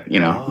me, but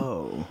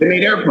they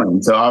made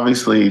Airplane, so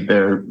obviously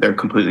they're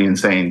completely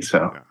insane.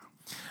 So,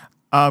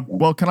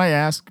 well, can I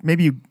ask?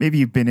 Maybe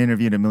you've been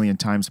interviewed a million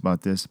times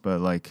about this,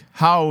 but like,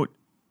 how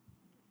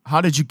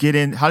did you get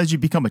in? How did you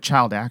become a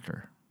child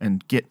actor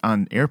and get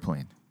on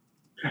Airplane?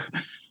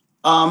 Did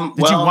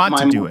you want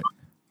to do it,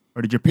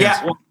 or did your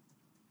parents? Yeah.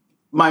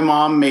 My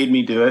mom made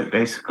me do it,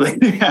 basically.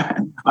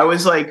 I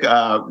was like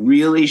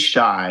really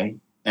shy,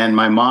 and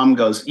my mom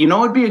goes, it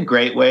would be a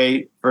great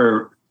way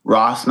for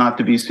Ross not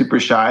to be super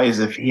shy is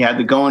if he had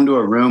to go into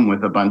a room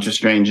with a bunch of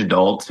strange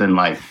adults and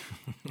like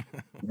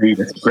read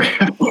a script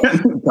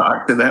and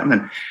talk to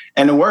them,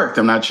 and it worked.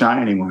 I'm not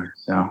shy anymore.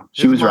 So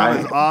she was right.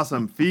 Is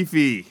awesome,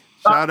 Fifi.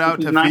 Shout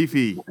out to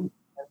Fifi.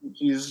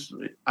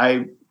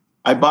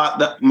 I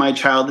bought my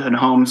childhood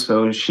home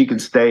so she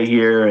could stay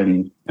here,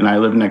 and I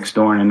live next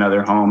door in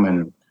another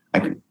home,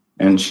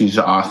 and she's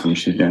awesome.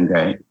 She's been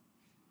great.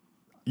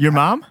 Your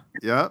mom?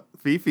 Yeah,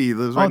 Fifi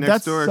lives right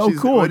next door. Oh, that's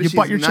so cool. You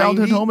bought your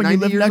childhood home and you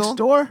live next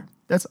door?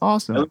 That's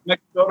awesome. I live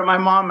next door to my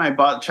mom. I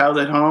bought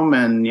childhood home,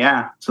 and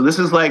so this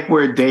is like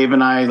where Dave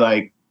and I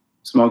like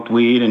smoked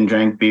weed and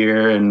drank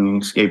beer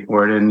and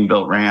skateboarded and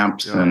built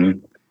ramps. Yeah.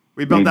 And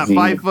we built that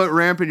 5-foot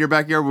ramp in your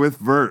backyard with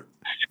vert,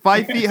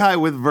 5 feet high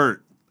with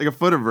vert. Like a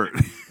foot of vert.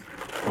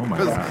 Oh my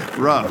God.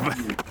 Rough.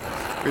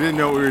 We didn't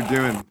know what we were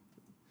doing.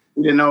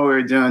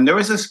 There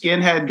was a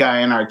skinhead guy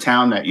in our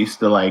town that used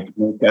to like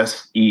make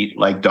us eat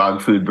like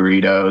dog food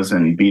burritos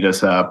and beat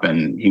us up.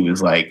 And he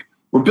was like,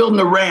 we're building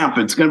a ramp.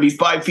 It's going to be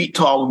 5 feet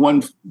tall with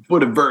 1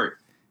 foot of vert.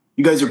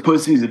 You guys are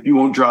pussies if you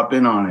won't drop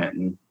in on it.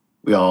 And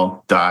we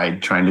all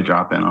died trying to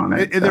drop in on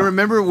it. And I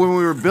remember when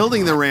we were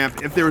building the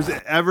ramp, if there was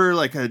ever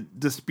like a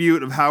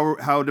dispute of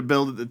how to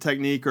build the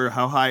technique or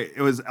how high, it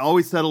was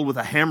always settled with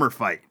a hammer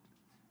fight.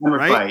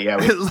 Fight, yeah.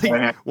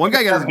 Like, one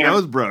guy got his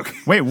nose broke.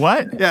 Wait,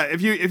 what? Yeah,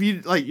 if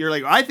you like, you're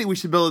like, I think we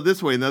should build it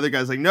this way, and the other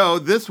guy's like, no,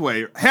 this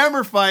way.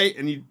 Hammer fight,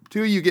 and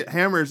two of you get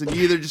hammers, and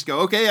you either just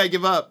go, okay, I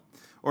give up,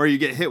 or you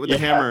get hit with the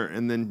hammer,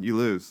 and then you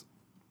lose.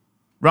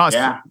 Ross,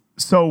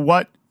 so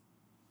what?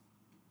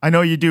 I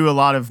know you do a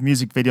lot of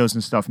music videos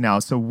and stuff now.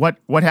 So what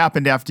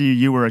happened after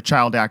you were a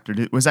child actor?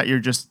 Was that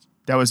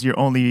that was your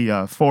only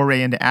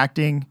foray into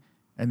acting?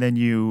 And then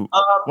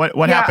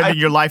what happened in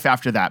your life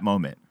after that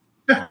moment?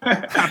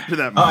 After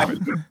that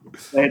moment.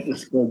 I hit the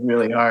skills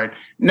really hard.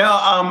 No,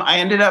 I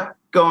ended up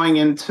going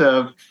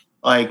into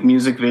like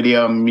music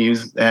video,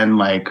 and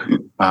like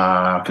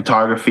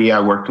photography. I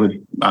worked with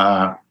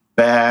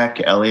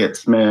Beck, Elliott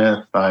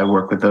Smith. I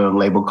work with a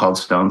label called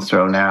Stone's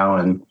Throw now,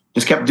 and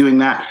just kept doing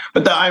that.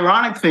 But the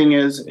ironic thing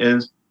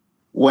is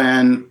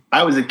when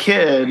I was a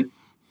kid,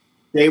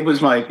 Dave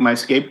was like my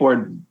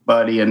skateboard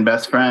buddy and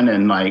best friend,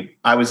 and like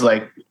I was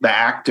like the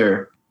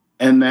actor.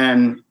 And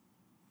then,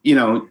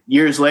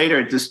 years later,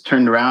 it just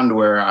turned around to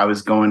where I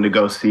was going to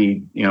go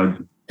see,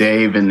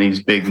 Dave in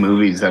these big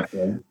movies. I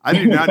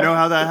do not know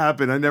how that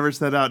happened. I never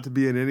set out to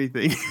be in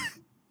anything.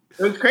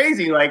 It was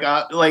crazy.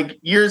 Like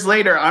years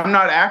later, I'm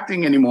not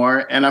acting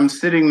anymore, and I'm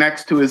sitting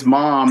next to his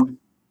mom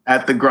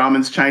at the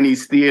Grauman's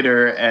Chinese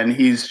Theater, and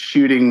he's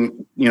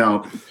shooting,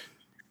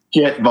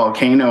 shit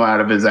volcano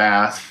out of his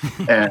ass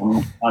and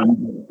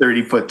on a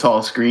 30-foot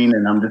tall screen,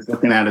 and I'm just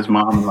looking at his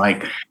mom and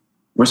like,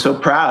 we're so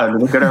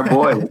proud. Look at our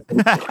boy.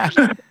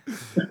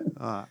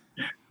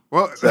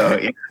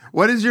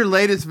 What is your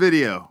latest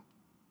video?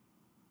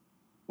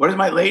 What is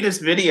my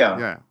latest video?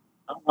 Yeah.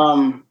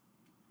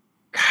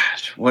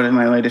 Gosh, what is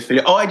my latest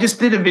video? Oh, I just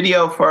did a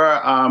video for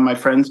my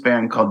friend's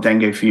band called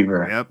Dengue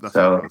Fever. Yep, that's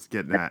what I was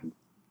getting at.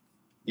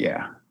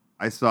 Yeah.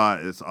 I saw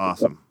it. It's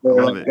awesome. They're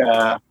Love like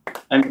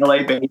it. an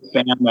LA-based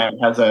band that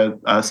has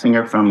a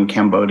singer from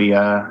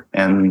Cambodia,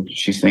 and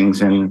she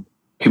sings in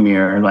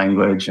Khmer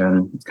language,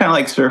 and it's kind of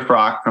like surf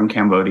rock from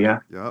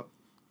Cambodia. Yep.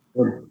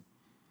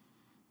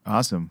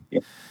 Awesome. Yeah.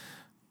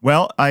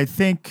 Well, I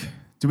think,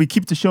 do we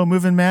keep the show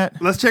moving,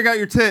 Matt? Let's check out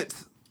your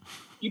tits.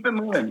 Keep it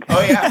moving.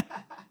 Oh, yeah.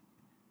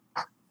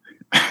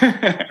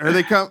 Are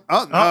they come?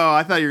 Oh,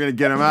 I thought you were going to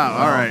get them out.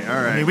 All right.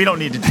 I mean, we don't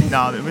need to do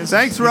no.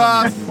 Thanks,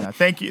 Ross.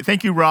 Thank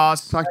you,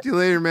 Ross. Talk to you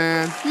later,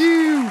 man.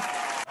 Phew.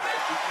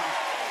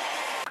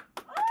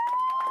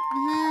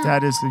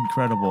 That is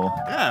incredible.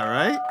 Yeah,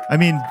 right? I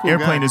mean, Cool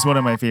Airplane guy. is one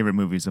of my favorite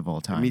movies of all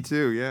time. Me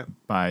too, yeah.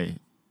 By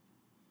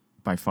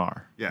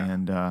far. Yeah.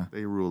 And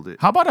they ruled it.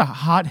 How about a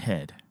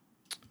hothead?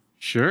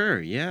 Sure,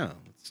 yeah.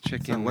 Let's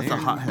check in. What's there.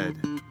 a hothead?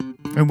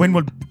 And when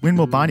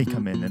will Bonnie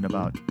come in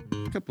about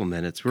a couple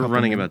minutes? We're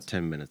running about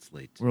 10 minutes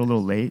late. We're a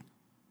little late.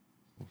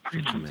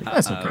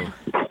 That's okay.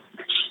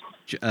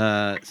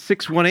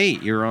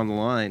 618, you're on the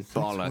line.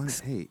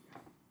 Bollocks.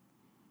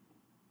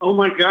 Oh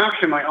my gosh,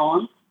 am I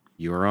on?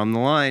 You're on the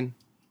line.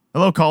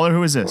 Hello, caller.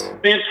 Who is this?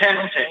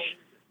 Fantastic.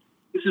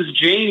 This is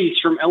James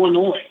from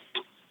Illinois.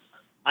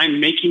 I'm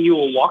making you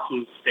a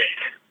walking stick.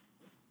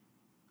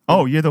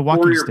 Oh, you're the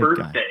walking for your stick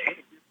birthday. guy.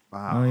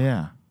 Wow. Oh,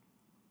 yeah.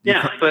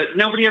 Yeah, but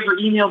nobody ever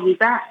emailed me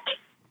back.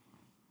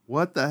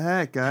 What the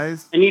heck,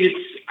 guys? I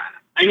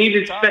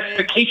needed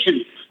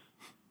specifications.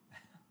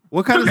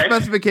 What kind of Okay.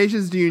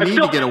 specifications do you I need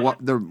still- to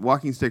get the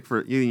walking stick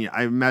for?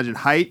 I imagine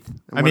height.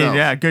 And I what mean, else?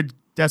 yeah, good.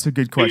 That's a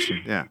good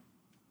question. Yeah.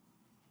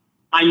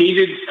 I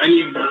needed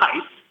the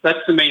height. That's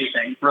the main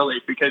thing,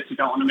 really, because you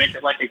don't want to make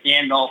it like a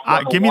Gandalf.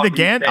 Give me the walking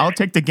stick. I'll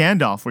take the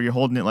Gandalf where you're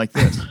holding it like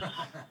this.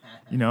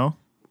 You know?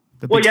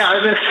 Well,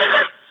 yeah,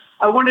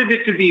 I wanted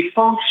it to be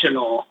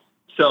functional,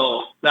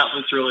 so that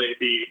was really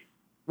the.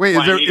 Wait,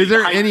 why I is needed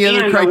there height. any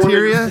other And I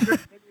criteria?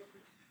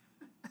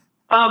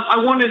 I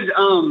wanted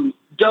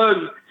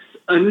Doug's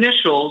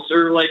initials,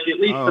 or like at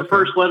least the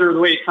first letter of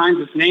the way he signs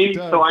his name,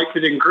 so I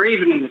could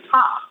engrave it in the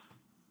top.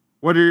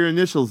 What are your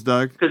initials,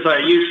 Doug? Because I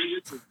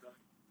used.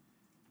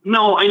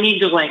 No, I need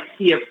to like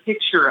see a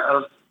picture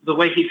of the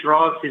way he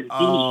draws his D,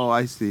 Oh,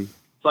 I see.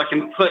 so I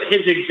can put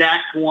his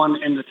exact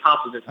one in the top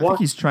of his. I think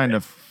he's trying to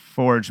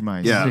forge my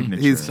Yeah,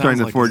 signature. he's trying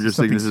to forge your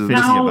something signature.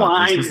 fishy No,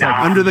 about this. I It's know.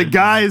 Under the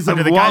guise of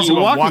of a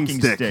walking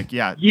stick.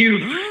 Yeah. You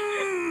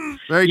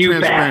Very you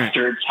transparent.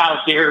 bastards! How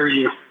dare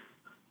you?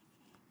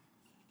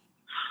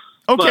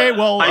 Okay, But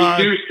well, I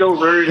do still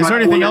very is much there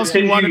anything wanna else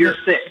send you wanted your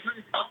to- stick.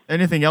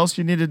 anything else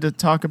you needed to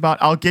talk about?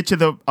 I'll get you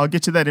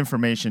that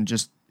information.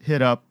 Just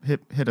hit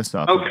us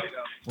up. Okay.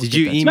 Did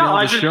you email No,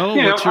 I the just, show?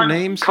 you know, What's your I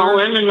name, call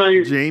sir? in and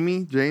I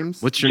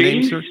James? What's your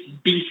name, sir?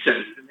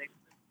 Beeson.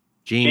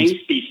 James.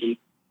 Beeson.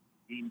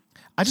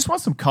 I just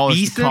want some callers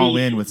to Beeson? call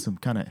in with some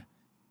kind of,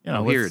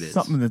 Oh, here it is.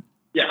 something that.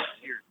 Yeah.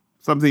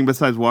 Something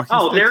besides walking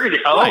Oh, sticks? there it is.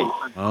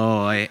 Oh, Oh,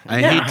 I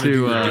Yeah.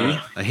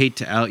 hate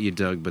to out you,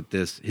 Doug, but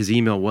his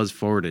email was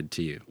forwarded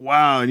to you.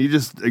 Wow, and you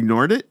just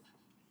ignored it?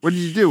 What did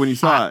you do when you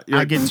saw it? You're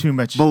I like, get too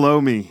much.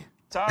 below me.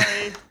 Sorry.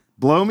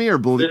 Below me or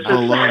below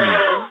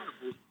me?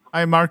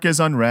 I mark as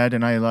unread,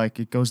 and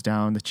it goes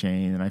down the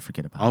chain, and I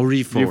forget about I'll it.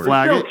 re-forward. You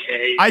flag it?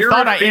 okay. I You're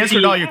thought a I answered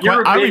busy- all your you're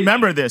questions. a I busy-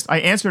 remember this. I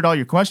answered all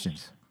your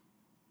questions.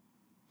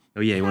 Oh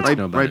yeah, he wants to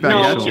know about right it. back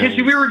No, at you. because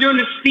we were doing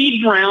a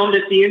speed round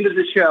at the end of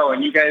the show,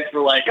 and you guys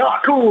were like, "Oh,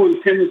 cool,"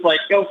 and Tim was like,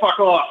 "Go fuck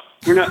off.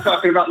 We're not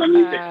talking about my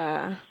music."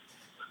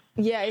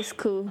 Yeah, it's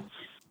cool.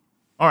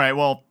 All right.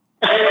 Well,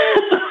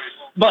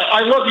 But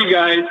I love you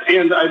guys,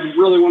 and I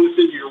really want to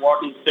send you your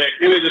walking stick,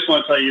 and I just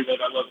want to tell you that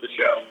I love the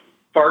show.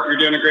 Bart, you're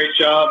doing a great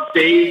job.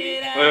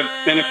 Dave,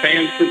 I've been a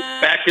fan since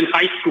back in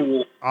high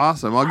school.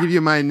 Awesome. I'll give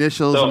you my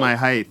initials and my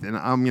height, and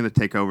I'm going to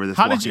take over this.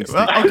 How did you?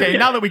 Okay,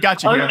 now that we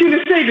got you I here. was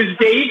going to say, does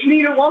Dave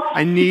need a walking?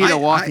 I need a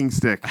walking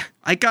stick.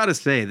 I gotta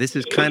say, this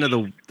is kind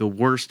of the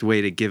worst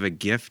way to give a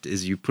gift.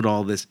 Is you put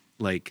all this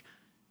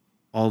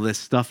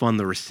stuff on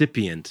the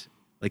recipient.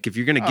 Like if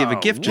you're gonna give a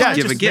gift, just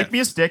give a gift. Make me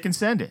a stick and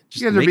send it.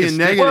 You guys are being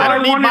negative. I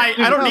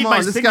don't need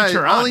my this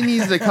signature guy, on. All he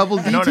needs is a couple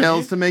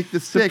details to make the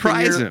stick.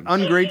 Surprise and him.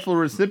 Ungrateful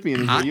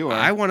recipient is what you are.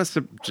 I want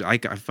to.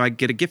 If I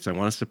get a gift, I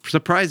want to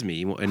surprise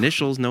me.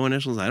 Initials, no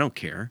initials, I don't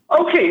care.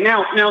 Okay,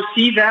 now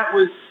see, that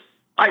was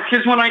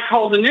because when I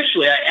called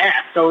initially, I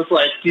asked. I was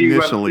like, "Do you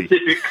have a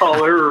specific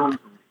color or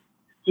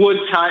wood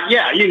type?"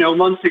 Yeah,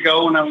 months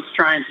ago when I was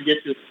trying to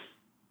get this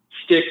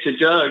stick to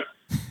Doug.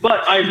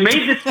 But I've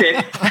made the stick.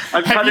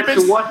 I've cut it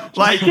to what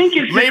I think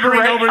is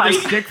laboring the over height. the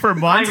stick for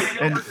months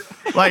and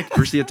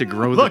first you have to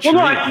grow the tree.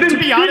 Well, no, to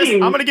be honest, I'm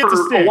going to get the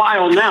stick a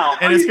while now,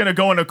 and it's going to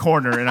go in a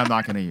corner, and I'm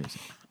not going to use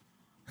it.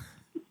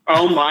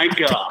 Oh my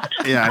god!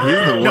 Yeah, he's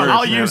the worst. No,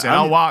 I'll use it.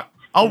 I'll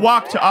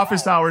walk to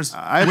office hours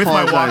with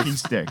my walking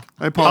stick.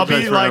 I apologize I'll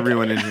be for like,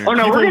 everyone in here. Oh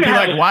no, People we're will gonna be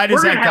have like, why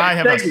does that guy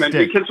have a segment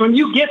stick? Because when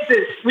you get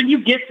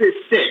this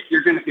stick,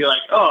 you're gonna be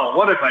like, oh,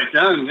 what have I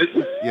done? This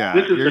is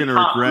you're the gonna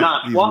top regret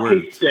notch these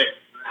walking words. stick.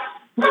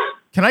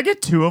 Can I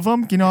get two of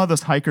them? You know how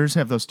those hikers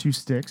have those two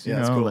sticks? You Yeah,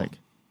 that's know, cool. like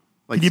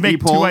Like can you make ski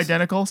two poles?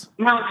 identicals?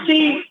 Now,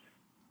 see,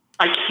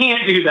 I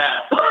can't do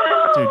that.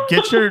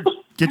 Dude,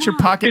 get your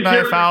pocket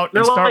Because knife out and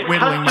they're start like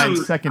whittling my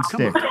custom. second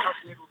stick.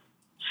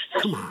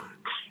 Come on.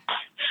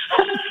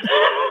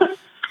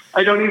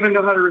 I don't even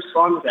know how to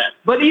respond to that.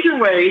 But either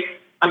way,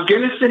 I'm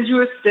going to send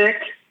you a stick,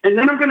 and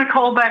then I'm going to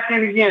call back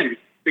in again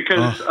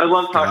because I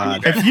love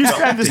talking to you guys. If you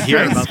send the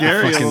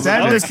stick,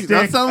 send the stick.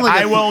 That sounds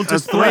like I will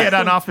display it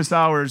on office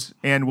hours,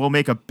 and we'll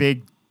make a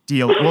big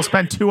deal. We'll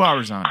spend 2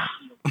 hours on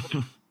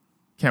it.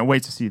 Can't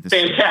wait to see this.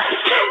 Fantastic.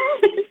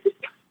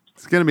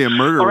 It's going to be a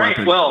murder All right,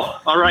 weapon.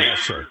 well, all right. Yes,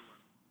 sir.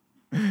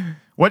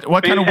 What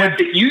kind of wood?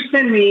 Fantastic. You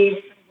send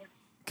me.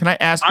 Can I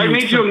ask you? I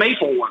made you a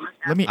maple one.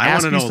 Let me I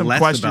ask wanna you know some less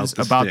questions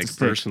about about the the stick,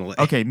 stick. personally.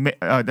 Okay,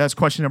 that's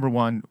question number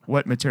one.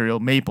 What material?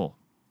 Maple.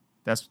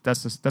 That's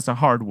a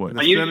hardwood.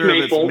 I used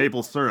maple.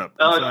 Maple syrup.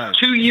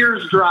 2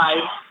 years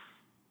drive.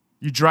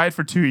 You dried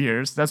for 2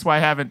 years. That's why I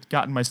haven't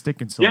gotten my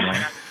stick in so long.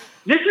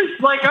 This is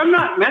like, I'm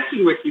not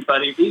messing with you,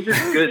 buddy. These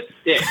are good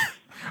sticks.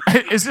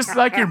 Is this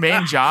like your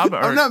main job? Or?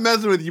 I'm not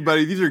messing with you,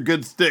 buddy. These are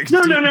good sticks.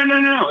 No. dude.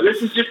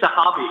 This is just a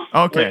hobby.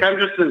 Okay. Like, I'm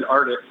just an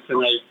artist,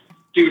 and I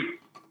do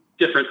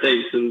different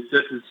things, and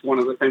this is one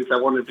of the things I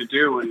wanted to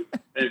do, and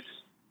it's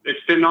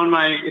been on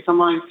my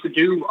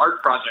to-do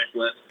art project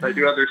list. I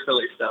do other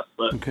silly stuff,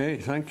 but Okay,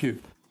 thank you.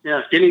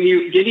 yeah, getting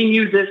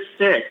you this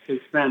stick has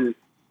been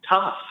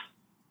tough.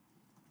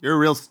 You're a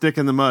real stick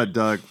in the mud,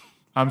 Doug.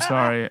 I'm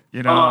sorry.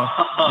 You're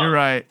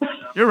right.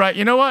 You're right.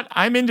 You know what?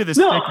 I'm into this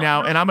stick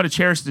now, and I'm going to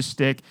cherish this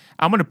stick.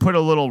 I'm going to put a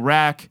little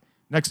rack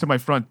next to my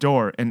front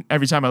door, and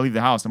every time I leave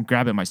the house, I'm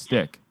grabbing my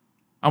stick.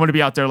 I'm going to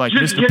be out there like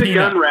Just Mr. get a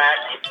Peanut. gun rack.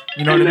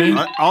 You know what I mean?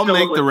 I'll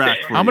make the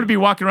rack for you. I'm going to be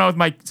walking around with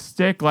my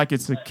stick like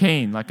it's a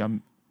cane, like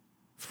I'm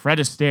Fred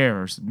Astaire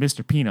or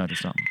Mr. Peanut or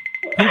something.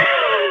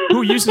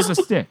 Who uses a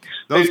stick?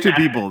 Those two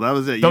people. That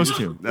was it. Those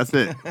two. That's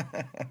it.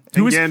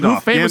 Who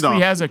Gandalf. famously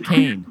Gandalf. has a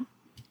cane?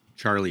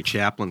 Charlie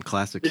Chaplin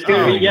classic. It's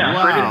going to be,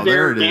 wow, Fred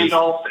there Astaire, it is.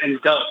 Gandalf,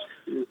 and Doug.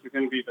 It's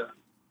going to be the...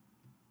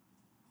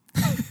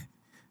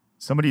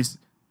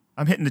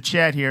 I'm hitting the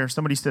chat here.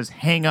 Somebody says,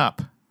 hang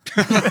up.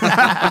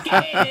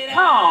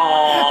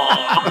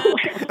 Oh.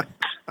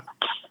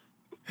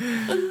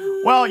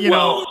 Well,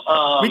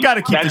 we got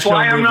to keep the that's show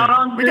why I'm moving. not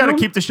on We got to Zoom.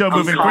 keep the show I'm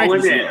moving.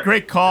 calling in.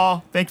 Great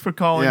call. Thanks for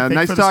calling. Yeah, Thanks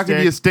nice for the talking to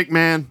stick. you, stick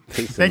man.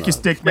 Thank you,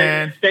 stick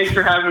man. Thanks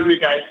for having me,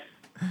 guys.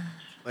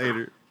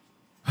 Later.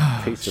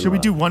 Should we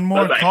do one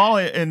more Bye-bye. call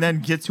and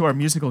then get to our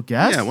musical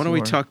guest? Yeah, why don't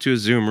we Or- talk to a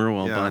Zoomer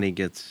while Bonnie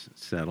gets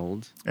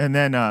settled? And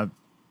then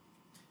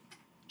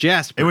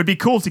Jasper. it would be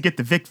cool to get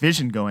the Vic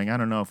Vision going. I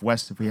don't know if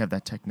West, if we have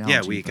that technology.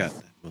 Yeah, we but- got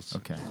that. We'll see.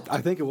 Okay.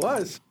 I think it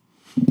was.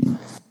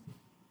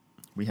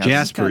 We have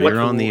Jasper, you're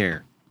on the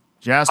air.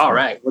 Jasper. All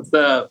right. What's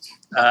the?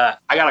 I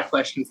got a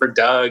question for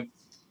Doug.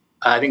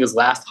 I think it was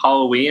last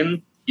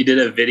Halloween. You did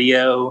a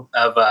video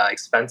of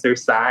Spencer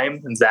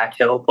Syme and Zach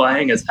Hill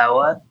playing as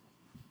Hella.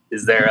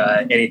 Is there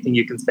anything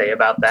you can say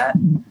about that?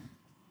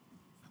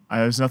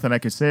 There's nothing I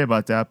could say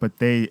about that, but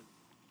they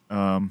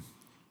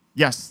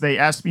they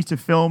asked me to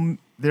film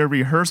their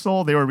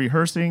rehearsal. They were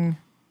rehearsing,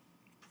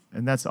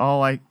 and that's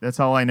all I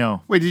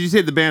know. Wait, did you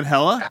say the band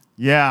Hella?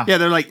 Yeah. Yeah,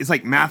 they're like, it's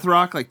like math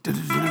rock, like.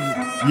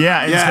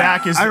 Yeah, and Yeah,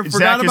 Zach is. I forgot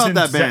Zach is about in,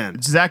 that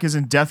band. Zach is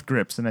in Death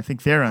Grips, and I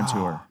think they're on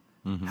tour.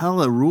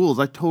 Hella rules.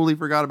 I totally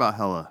forgot about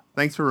Hella.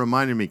 Thanks for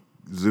reminding me,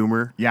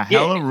 Zoomer. Yeah,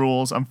 Hella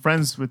rules. I'm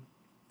friends with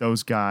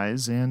those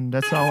guys, and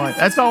that's all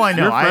I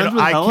know. You're friends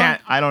with Hella?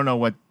 Can't. I don't know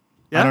what.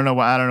 Yeah? I don't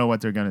know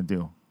what they're gonna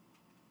do.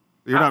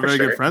 You're not very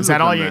good friends Is that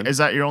with all them, you? then. Is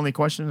that your only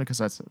question? Because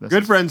that's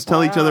Good friends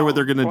tell each other what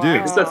they're gonna do.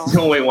 That's the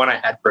only one I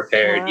had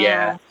prepared.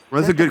 Yeah.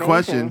 Well, that's a good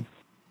question.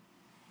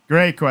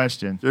 Great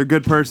question. You're a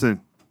good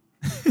person.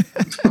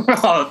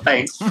 Oh,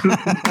 thanks.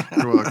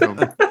 You're welcome.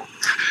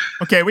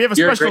 Okay, we have a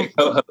You're a special great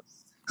co-host.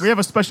 we have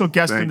a special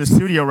guest in the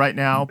studio right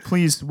now.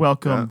 Please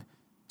welcome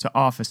to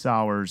Office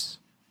Hours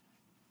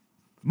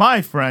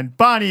my friend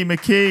Bonnie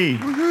McKee.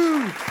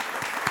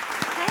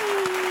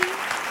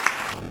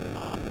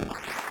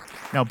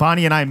 Now,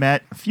 Bonnie and I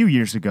met a few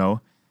years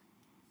ago.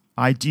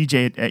 I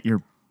DJ'd at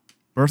your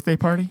birthday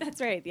party. That's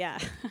right, yeah.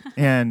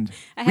 And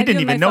I we had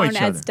didn't you in even my know phone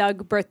each as other.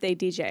 Doug birthday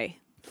DJ.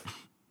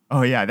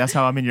 Oh yeah, that's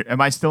how I'm in your. Am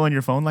I still in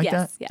your phone like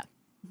that? Yes,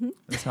 yeah.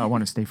 That's how I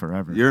want to stay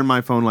forever. You're in my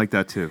phone like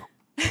that too.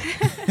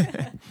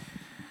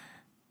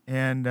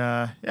 And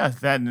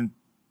then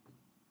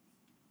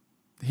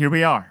here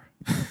we are.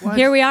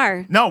 Here we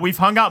are. No, we've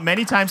hung out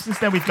many times since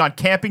then. We've gone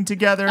camping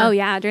together. Oh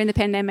yeah, during the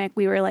pandemic,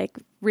 we were like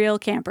real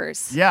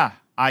campers. Yeah,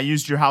 I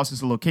used your house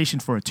as a location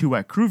for a 2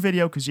 Wet Crew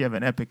video because you have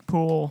an epic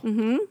pool.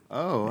 Mm-hmm.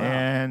 Oh, wow.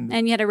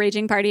 And you had a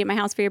raging party at my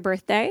house for your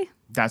birthday.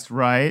 that's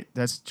right.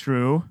 That's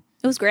true.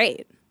 It was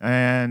great.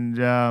 And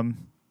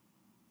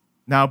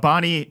now,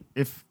 Bonnie,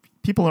 if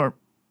people are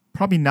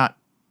probably not,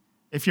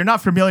 if you're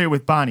not familiar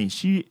with Bonnie,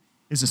 she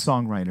is a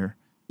songwriter.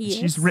 Yes.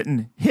 She's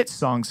written hit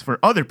songs for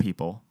other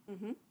people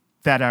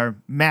that are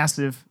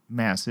massive,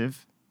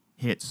 massive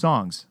hit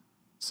songs,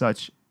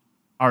 such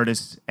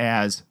artists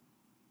as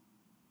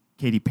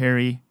Katy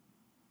Perry,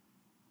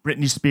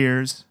 Britney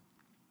Spears,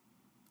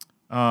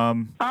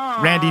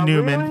 Randy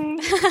Newman. Really?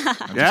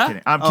 I'm just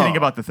kidding. I'm kidding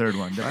about the third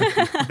one.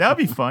 That would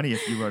be funny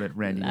if you wrote it,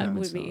 Randy That Newman.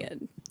 would be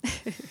good.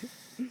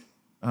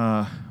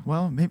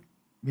 Well, maybe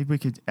we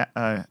could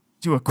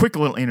do a quick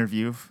little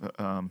interview.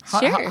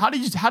 Sure. How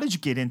did you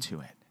get into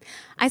it?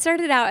 I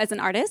started out as an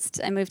artist.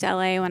 I moved to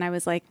LA when I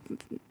was like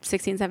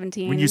 16,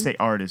 17. When you say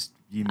artist,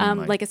 you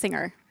mean like a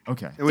singer.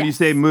 Okay. And when you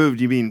say moved,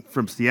 you mean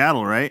from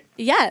Seattle, right?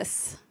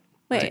 Yes.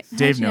 Wait, Right. how'd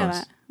Dave you know knows.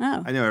 that?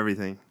 Oh, I know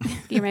everything.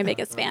 you're my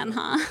biggest fan,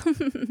 huh?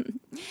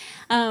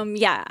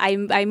 Yeah,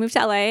 I moved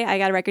to LA. I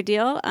got a record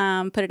deal,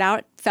 put it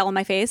out, fell on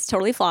my face,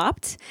 totally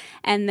flopped.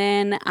 And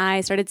then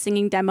I started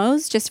singing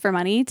demos just for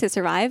money to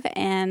survive.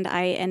 And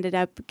I ended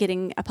up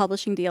getting a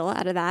publishing deal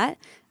out of that.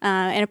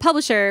 And a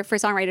publisher for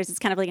songwriters is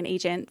kind of like an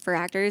agent for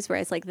actors,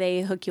 whereas like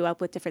they hook you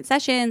up with different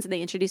sessions and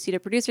they introduce you to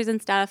producers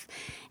and stuff.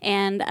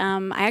 And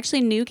I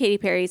actually knew Katy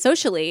Perry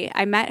socially.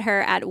 I met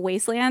her at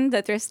Wasteland,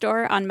 the thrift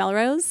store on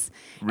Melrose.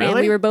 Really?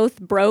 And we were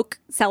both broke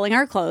selling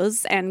our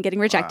clothes and getting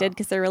rejected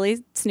because they're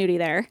really snooty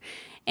there.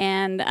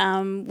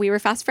 And we were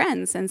fast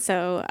friends. And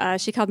so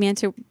she called me in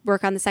to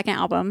work on the second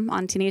album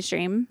on Teenage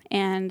Dream.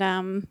 And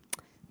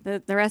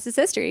the rest is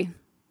history.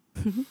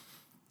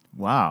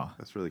 Wow.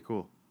 That's really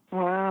cool.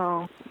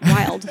 Wow.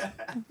 Wild.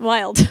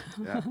 Wild.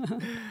 Yeah.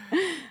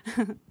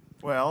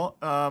 Well,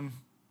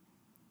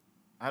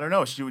 I don't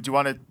know. Do you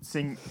want to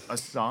sing a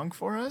song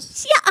for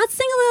us? Yeah, I'll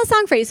sing a little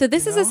song for you. So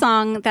this is a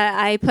song that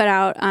I put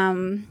out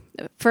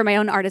for my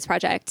own artist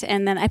project.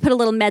 And then I put a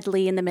little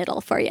medley in the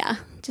middle for you.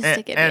 Just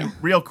to give you. And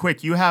real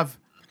quick, you have.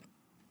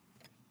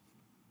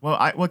 Well,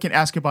 I can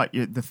ask about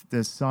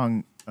the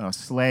song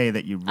 "Slay"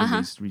 that you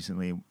released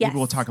recently. Yes. Maybe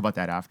we'll talk about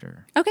that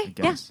after. Okay, I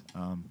guess.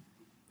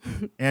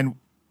 And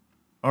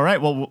all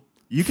right, well,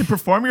 you can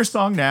perform your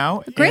song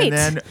now. Great.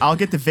 And then I'll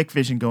get the Vic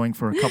Vision going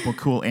for a couple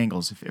cool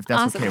angles, if that's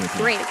Awesome. okay with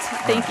you. Great.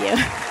 Thank you.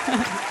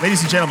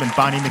 Ladies and gentlemen,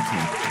 Bonnie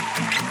McKee.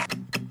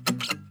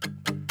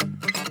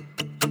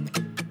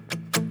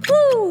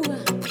 Woo!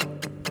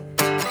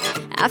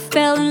 I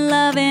fell in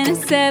love in a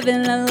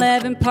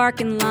 7-Eleven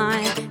parking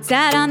lot.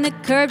 Sat on the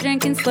curb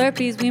drinking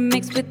Slurpees we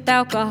mixed with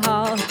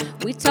alcohol.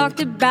 We talked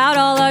about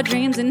all our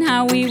dreams and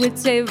how we would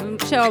show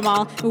them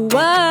all.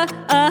 Whoa,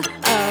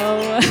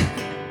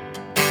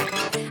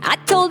 I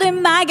told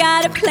him I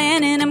got a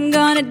plan and I'm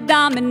gonna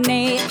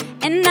dominate.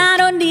 And I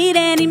don't need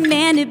any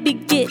man to be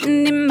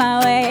getting in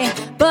my way.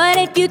 But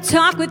if you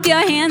talk with your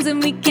hands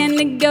and we can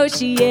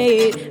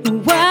negotiate.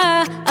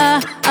 Whoa,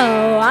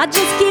 I'll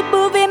just keep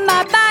moving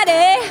my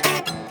body.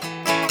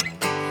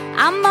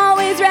 I'm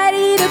always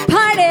ready to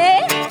party.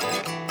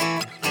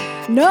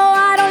 No,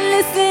 I don't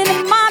listen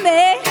to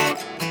mommy.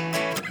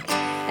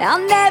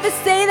 I'll never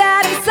say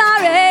that I'm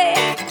sorry.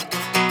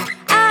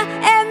 I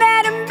am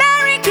an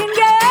American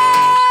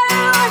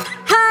girl,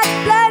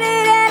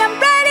 hot-blooded and I'm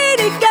ready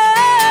to go.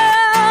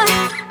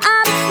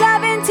 I'm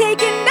loving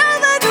taking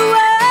over the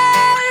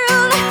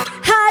world,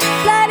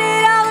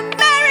 hot-blooded,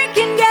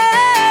 all-American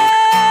girl.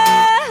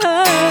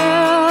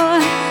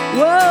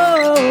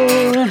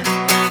 Whoa,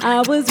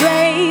 I was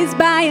raised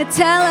by a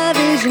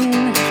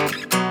television.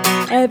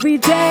 Every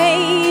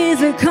day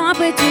is a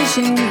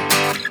competition.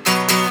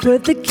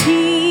 Put the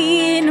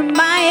key into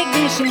my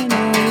ignition.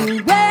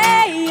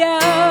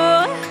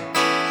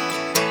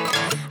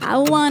 I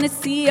wanna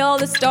see all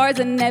the stars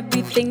and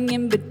everything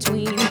in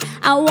between.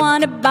 I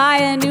wanna buy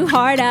a new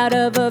heart out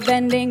of a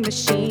vending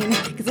machine.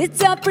 Cause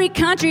it's a free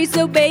country,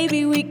 so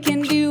baby, we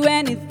can do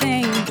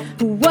anything.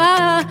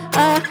 Whoa,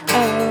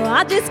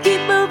 I'll just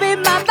keep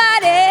moving my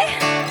body.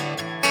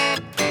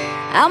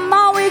 I'm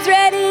always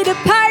ready to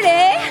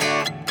party.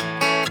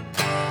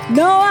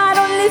 No, I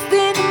don't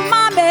listen to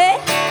mommy.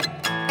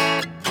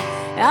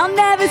 I'll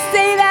never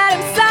say that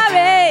I'm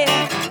sorry.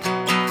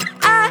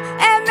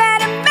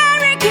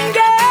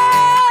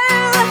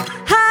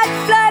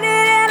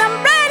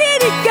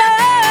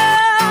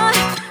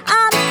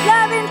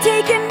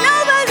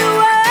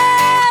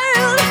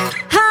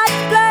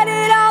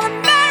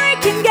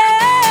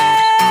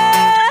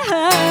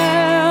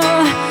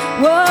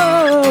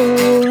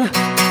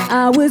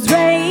 was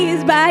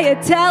raised by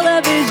a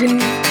television.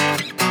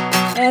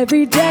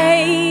 Every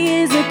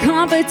day is a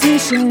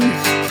competition.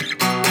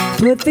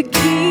 Put the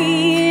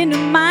key into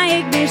my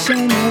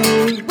ignition.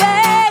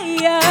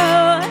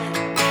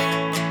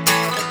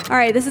 All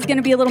right, this is going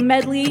to be a little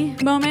medley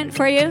moment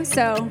for you.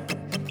 So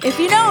if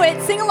you know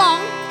it, sing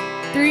along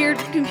through your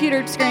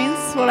computer screens,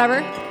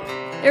 whatever.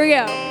 Here we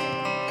go.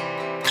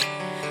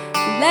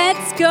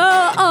 Let's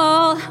go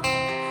all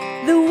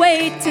the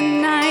way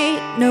tonight.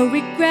 No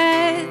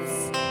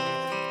regrets,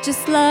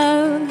 just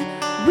love.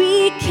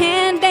 We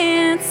can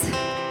dance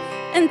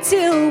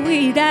until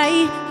we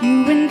die.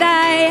 You and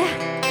I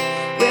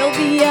will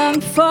be young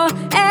forever.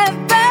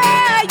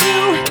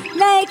 You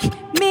make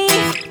me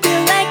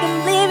feel like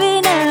I'm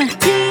living a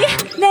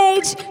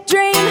teenage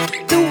dream.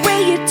 The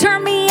way you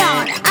turn me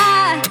on,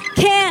 I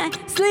can't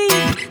sleep.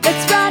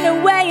 Let's run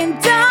away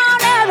and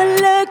don't ever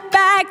look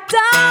back.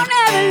 Don't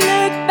ever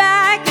look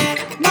back.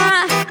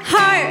 My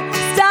heart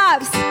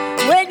stops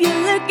when you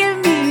look at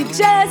me.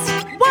 Just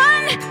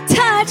one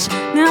touch.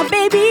 Now,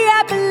 baby,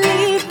 I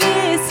believe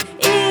this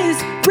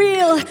is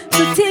real.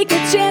 So take a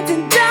chance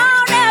and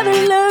don't ever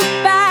look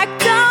back.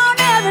 Don't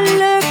ever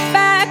look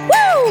back.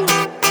 Woo!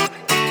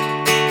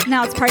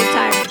 Now it's party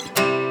time.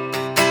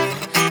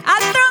 I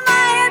throw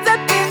my hands up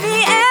in the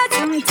air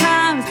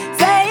sometimes,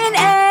 saying,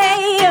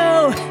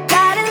 ayo,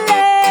 gotta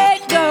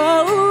let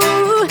go.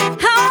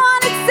 I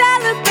wanna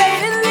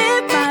celebrate and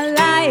live my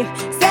life,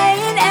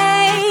 saying,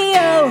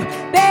 ayo,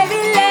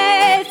 baby,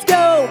 let's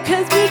go.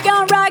 Cause we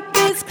gon' rock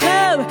this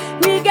club,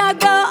 we gon'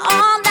 go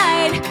all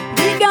night,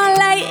 we gon'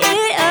 light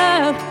it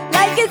up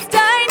like it's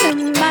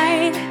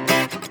dynamite.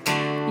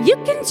 You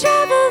can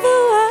travel the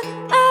world,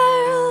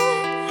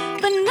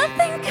 but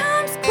nothing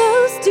comes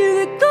close to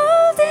the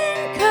Golden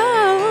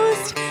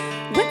Coast.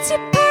 Once you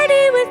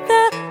party with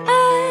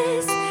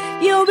us,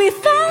 you'll be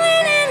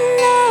falling in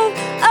love.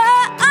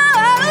 Oh, oh,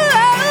 oh,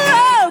 oh,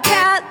 oh.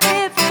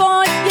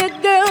 California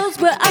girls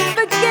were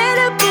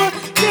unforgettable.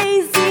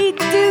 Daisy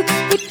Dukes,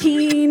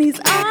 bikinis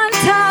on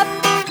top.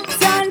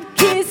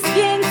 Sun-kissed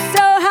skin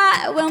so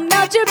hot, we'll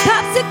melt your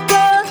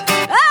popsicles.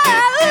 Oh,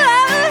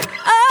 oh,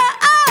 oh, oh,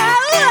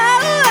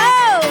 oh, oh.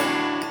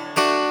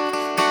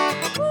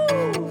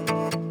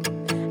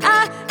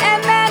 I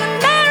am an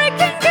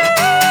American girl.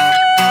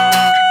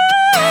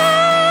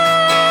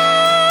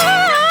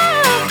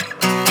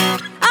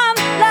 I'm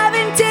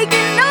loving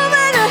taking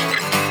over.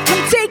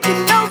 I'm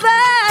taking over.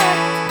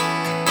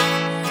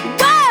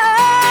 Whoa.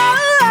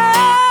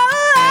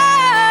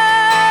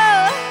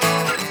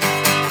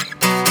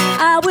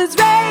 I was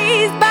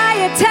raised by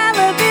a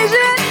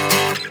television.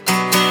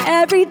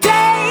 Every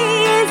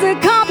day is a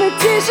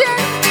competition.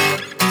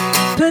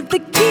 Put the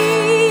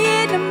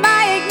key into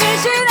my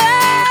ignition.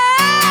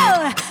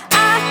 Oh,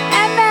 I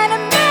am an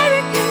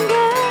American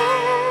girl.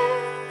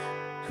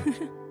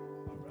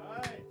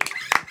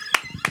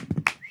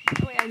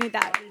 Oh, wait, I need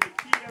that.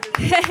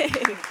 Hey.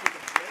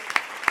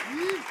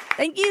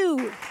 Thank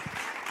you.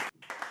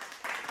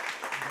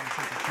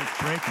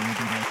 Break and we'll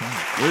be back on.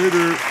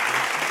 Later.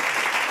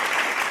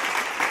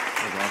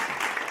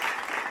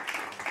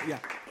 Yeah.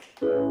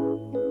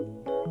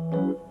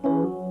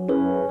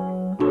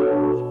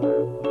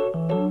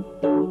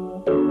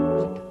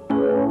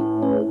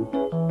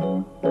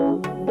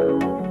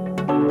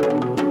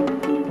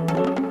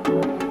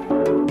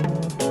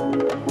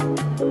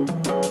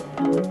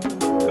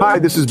 Hi,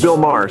 this is Bill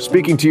Maher,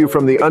 speaking to you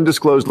from the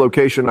undisclosed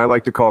location I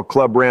like to call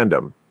Club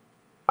Random.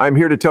 I'm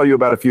here to tell you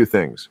about a few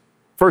things.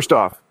 First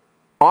off,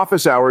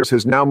 Office Hours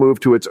has now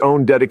moved to its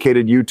own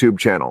dedicated YouTube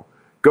channel.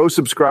 Go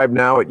subscribe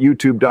now at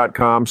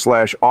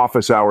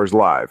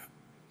youtube.com/officeHoursLive.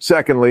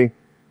 Secondly,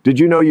 did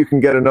you know you can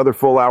get another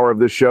full hour of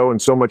this show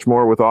and so much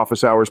more with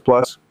Office Hours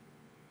Plus?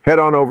 Head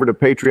on over to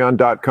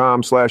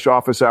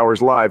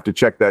patreon.com/officehourslive to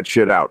check that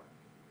shit out.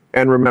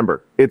 And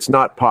remember, it's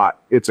not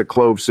pot, it's a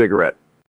clove cigarette.